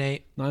 9 and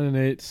 8. 9 and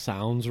 8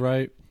 sounds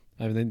right.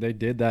 I mean, they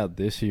did that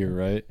this year,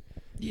 right?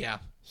 Yeah.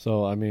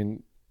 So I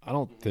mean, I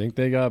don't think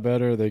they got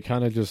better. They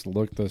kind of just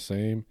looked the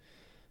same.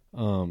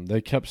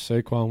 They kept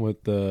Saquon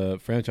with the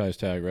franchise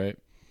tag, right?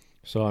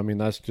 So I mean,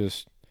 that's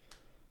just.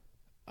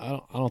 I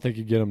don't think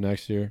you get them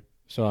next year.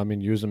 So I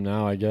mean, use them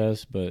now, I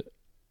guess, but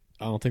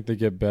I don't think they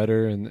get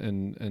better,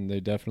 and they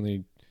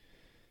definitely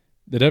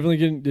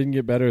didn't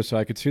get better. So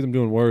I could see them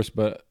doing worse,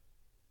 but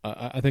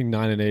I think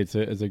 9 and 8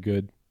 is a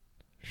good,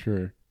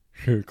 sure,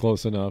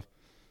 close enough.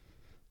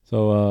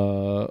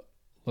 So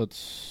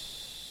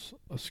let's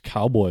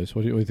Cowboys.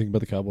 What do you think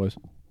about the Cowboys?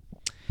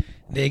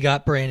 They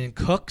got Brandon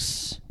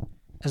Cooks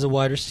as a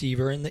wide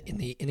receiver in the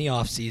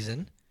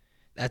offseason.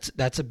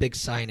 That's a big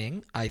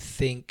signing. I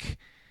think.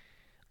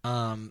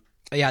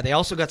 Yeah, they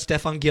also got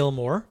Stephon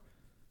Gilmore,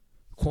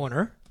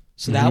 corner.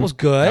 So that was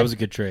good. That was a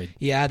good trade.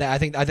 Yeah,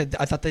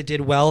 I thought they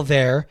did well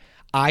there.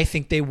 I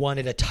think they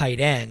wanted a tight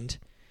end,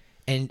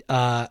 and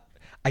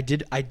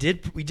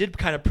we did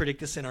kind of predict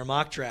this in our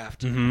mock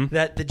draft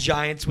that the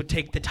Giants would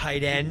take the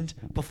tight end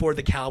before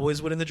the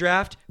Cowboys would in the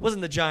draft. It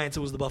wasn't the Giants; it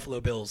was the Buffalo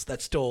Bills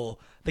that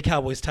stole the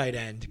Cowboys tight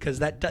end because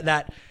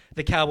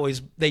the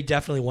Cowboys, they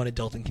definitely wanted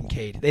Dalton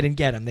Kincaid. They didn't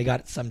get him. They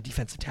got some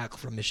defensive tackle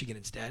from Michigan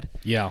instead.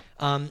 Yeah.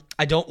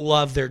 I don't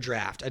love their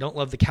draft. I don't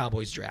love the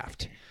Cowboys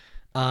draft.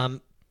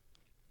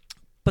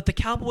 But the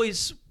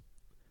Cowboys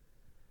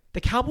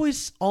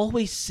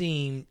always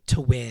seem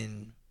to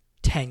win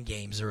 10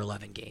 games or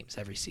 11 games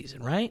every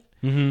season, right?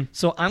 Mm-hmm.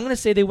 So I'm going to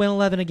say they win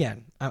 11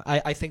 again.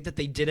 I think that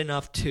they did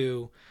enough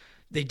to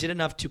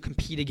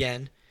compete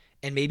again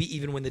and maybe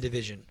even win the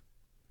division.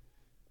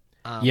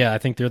 Yeah, I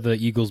think they're the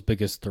Eagles'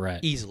 biggest threat.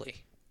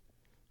 Easily.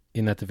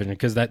 In that division,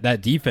 because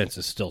that defense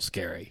is still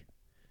scary.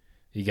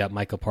 You got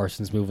Micah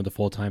Parsons moving to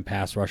full-time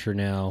pass rusher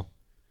now.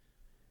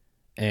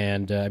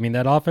 And, I mean,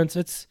 that offense,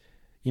 it's,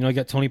 you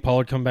got Tony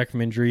Pollard coming back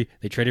from injury.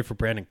 They traded for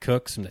Brandon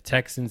Cooks from the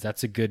Texans.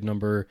 That's a good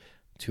number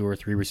 2 or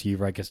 3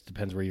 receiver. I guess it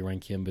depends where you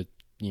rank him, but,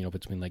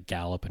 between, like,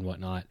 Gallup and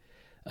whatnot.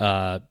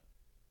 Yeah,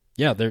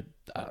 they're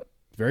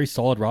very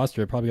solid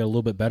roster. They probably got a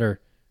little bit better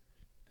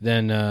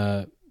than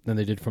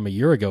they did from a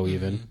year ago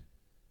even.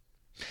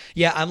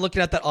 Yeah, I'm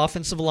looking at that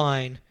offensive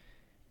line.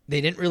 They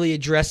didn't really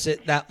address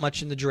it that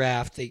much in the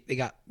draft. They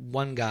got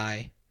one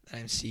guy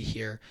that I see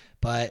here,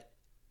 but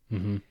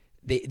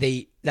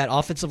that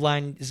offensive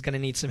line is going to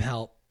need some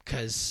help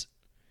because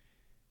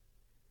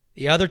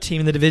the other team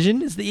in the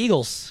division is the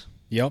Eagles.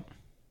 Yep.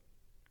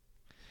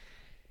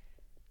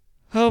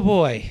 Oh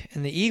boy,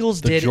 and the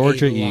Eagles did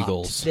Georgia a lot.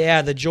 Eagles.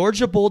 Yeah, the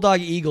Georgia Bulldog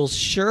Eagles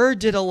sure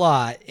did a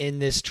lot in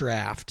this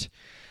draft.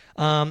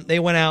 They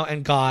went out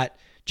and got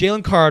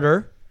Jalen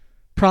Carter,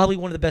 probably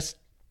one of the best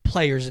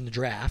players in the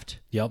draft.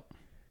 Yep.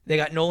 They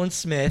got Nolan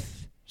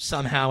Smith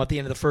somehow at the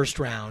end of the first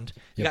round.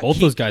 Yeah, both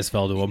those guys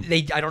fell to him.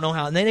 I don't know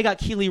how. And then they got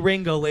Keely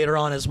Ringo later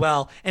on as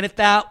well. And if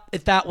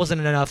that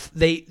wasn't enough,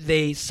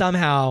 they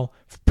somehow,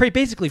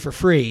 basically for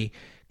free,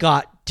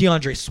 got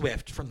DeAndre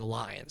Swift from the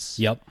Lions.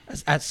 Yep.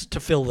 As to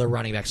fill their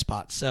running back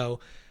spot.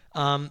 So,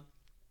 and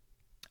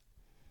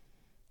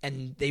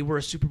they were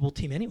a Super Bowl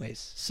team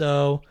anyways.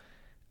 So,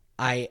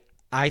 I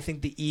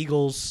think the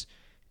Eagles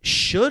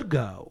should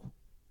go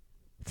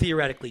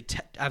theoretically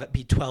have it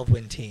be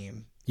 12-win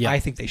team. Yeah. I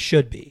think they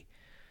should be.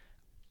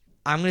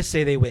 I'm going to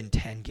say they win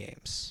 10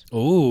 games.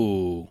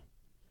 Ooh.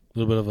 A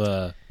little bit of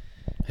a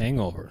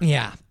hangover.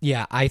 Yeah.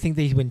 I think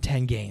they win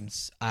 10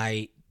 games.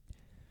 I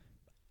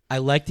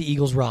like the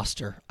Eagles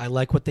roster. I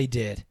like what they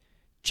did.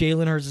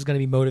 Jalen Hurts is going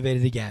to be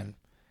motivated again.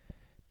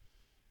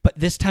 But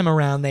this time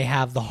around, they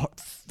have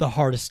the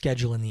hardest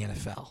schedule in the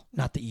NFL.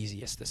 Not the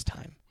easiest this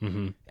time.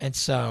 Mm-hmm. And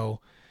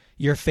so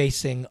you're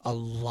facing a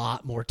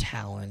lot more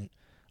talent,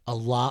 a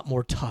lot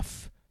more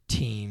tough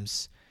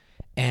teams.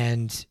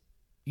 And,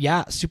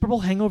 yeah, Super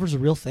Bowl hangover is a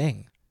real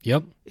thing.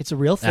 Yep. It's a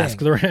real thing. Ask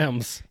the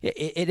Rams.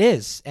 It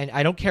is. And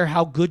I don't care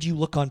how good you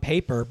look on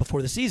paper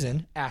before the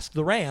season. Ask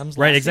the Rams.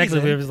 Right, exactly.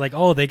 Season. It was like,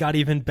 they got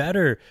even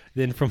better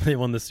than from they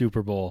won the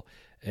Super Bowl.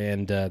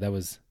 And that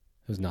was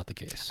not the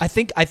case. I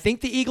think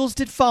the Eagles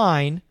did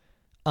fine.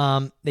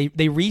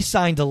 They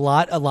re-signed a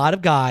lot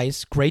of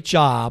guys. Great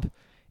job.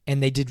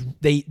 And I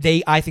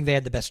think they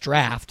had the best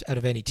draft out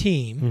of any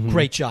team. Mm-hmm.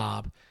 Great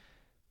job.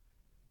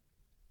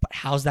 But out.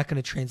 How's that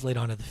going to translate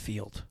onto the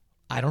field?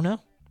 I don't know.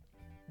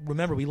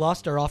 Remember, we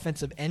lost our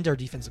offensive and our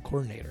defensive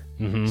coordinator.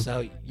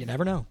 So you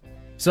never know.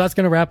 So that's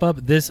going to wrap up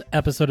this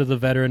episode of the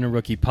Veteran and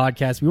Rookie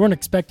Podcast. We weren't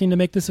expecting to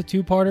make this a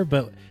two-parter,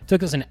 but it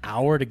took us an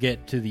hour to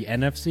get to the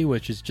NFC,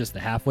 which is just the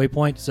halfway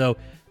point. So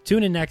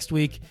tune in next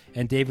week,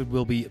 and David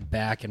will be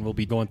back, and we'll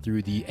be going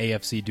through the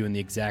AFC doing the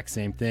exact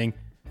same thing.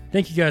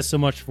 Thank you guys so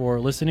much for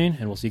listening,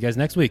 and we'll see you guys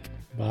next week.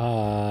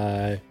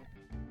 Bye.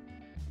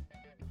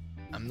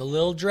 I'm the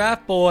little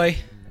draft boy.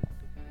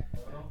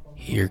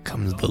 Here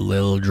comes the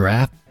little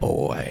draft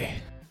boy.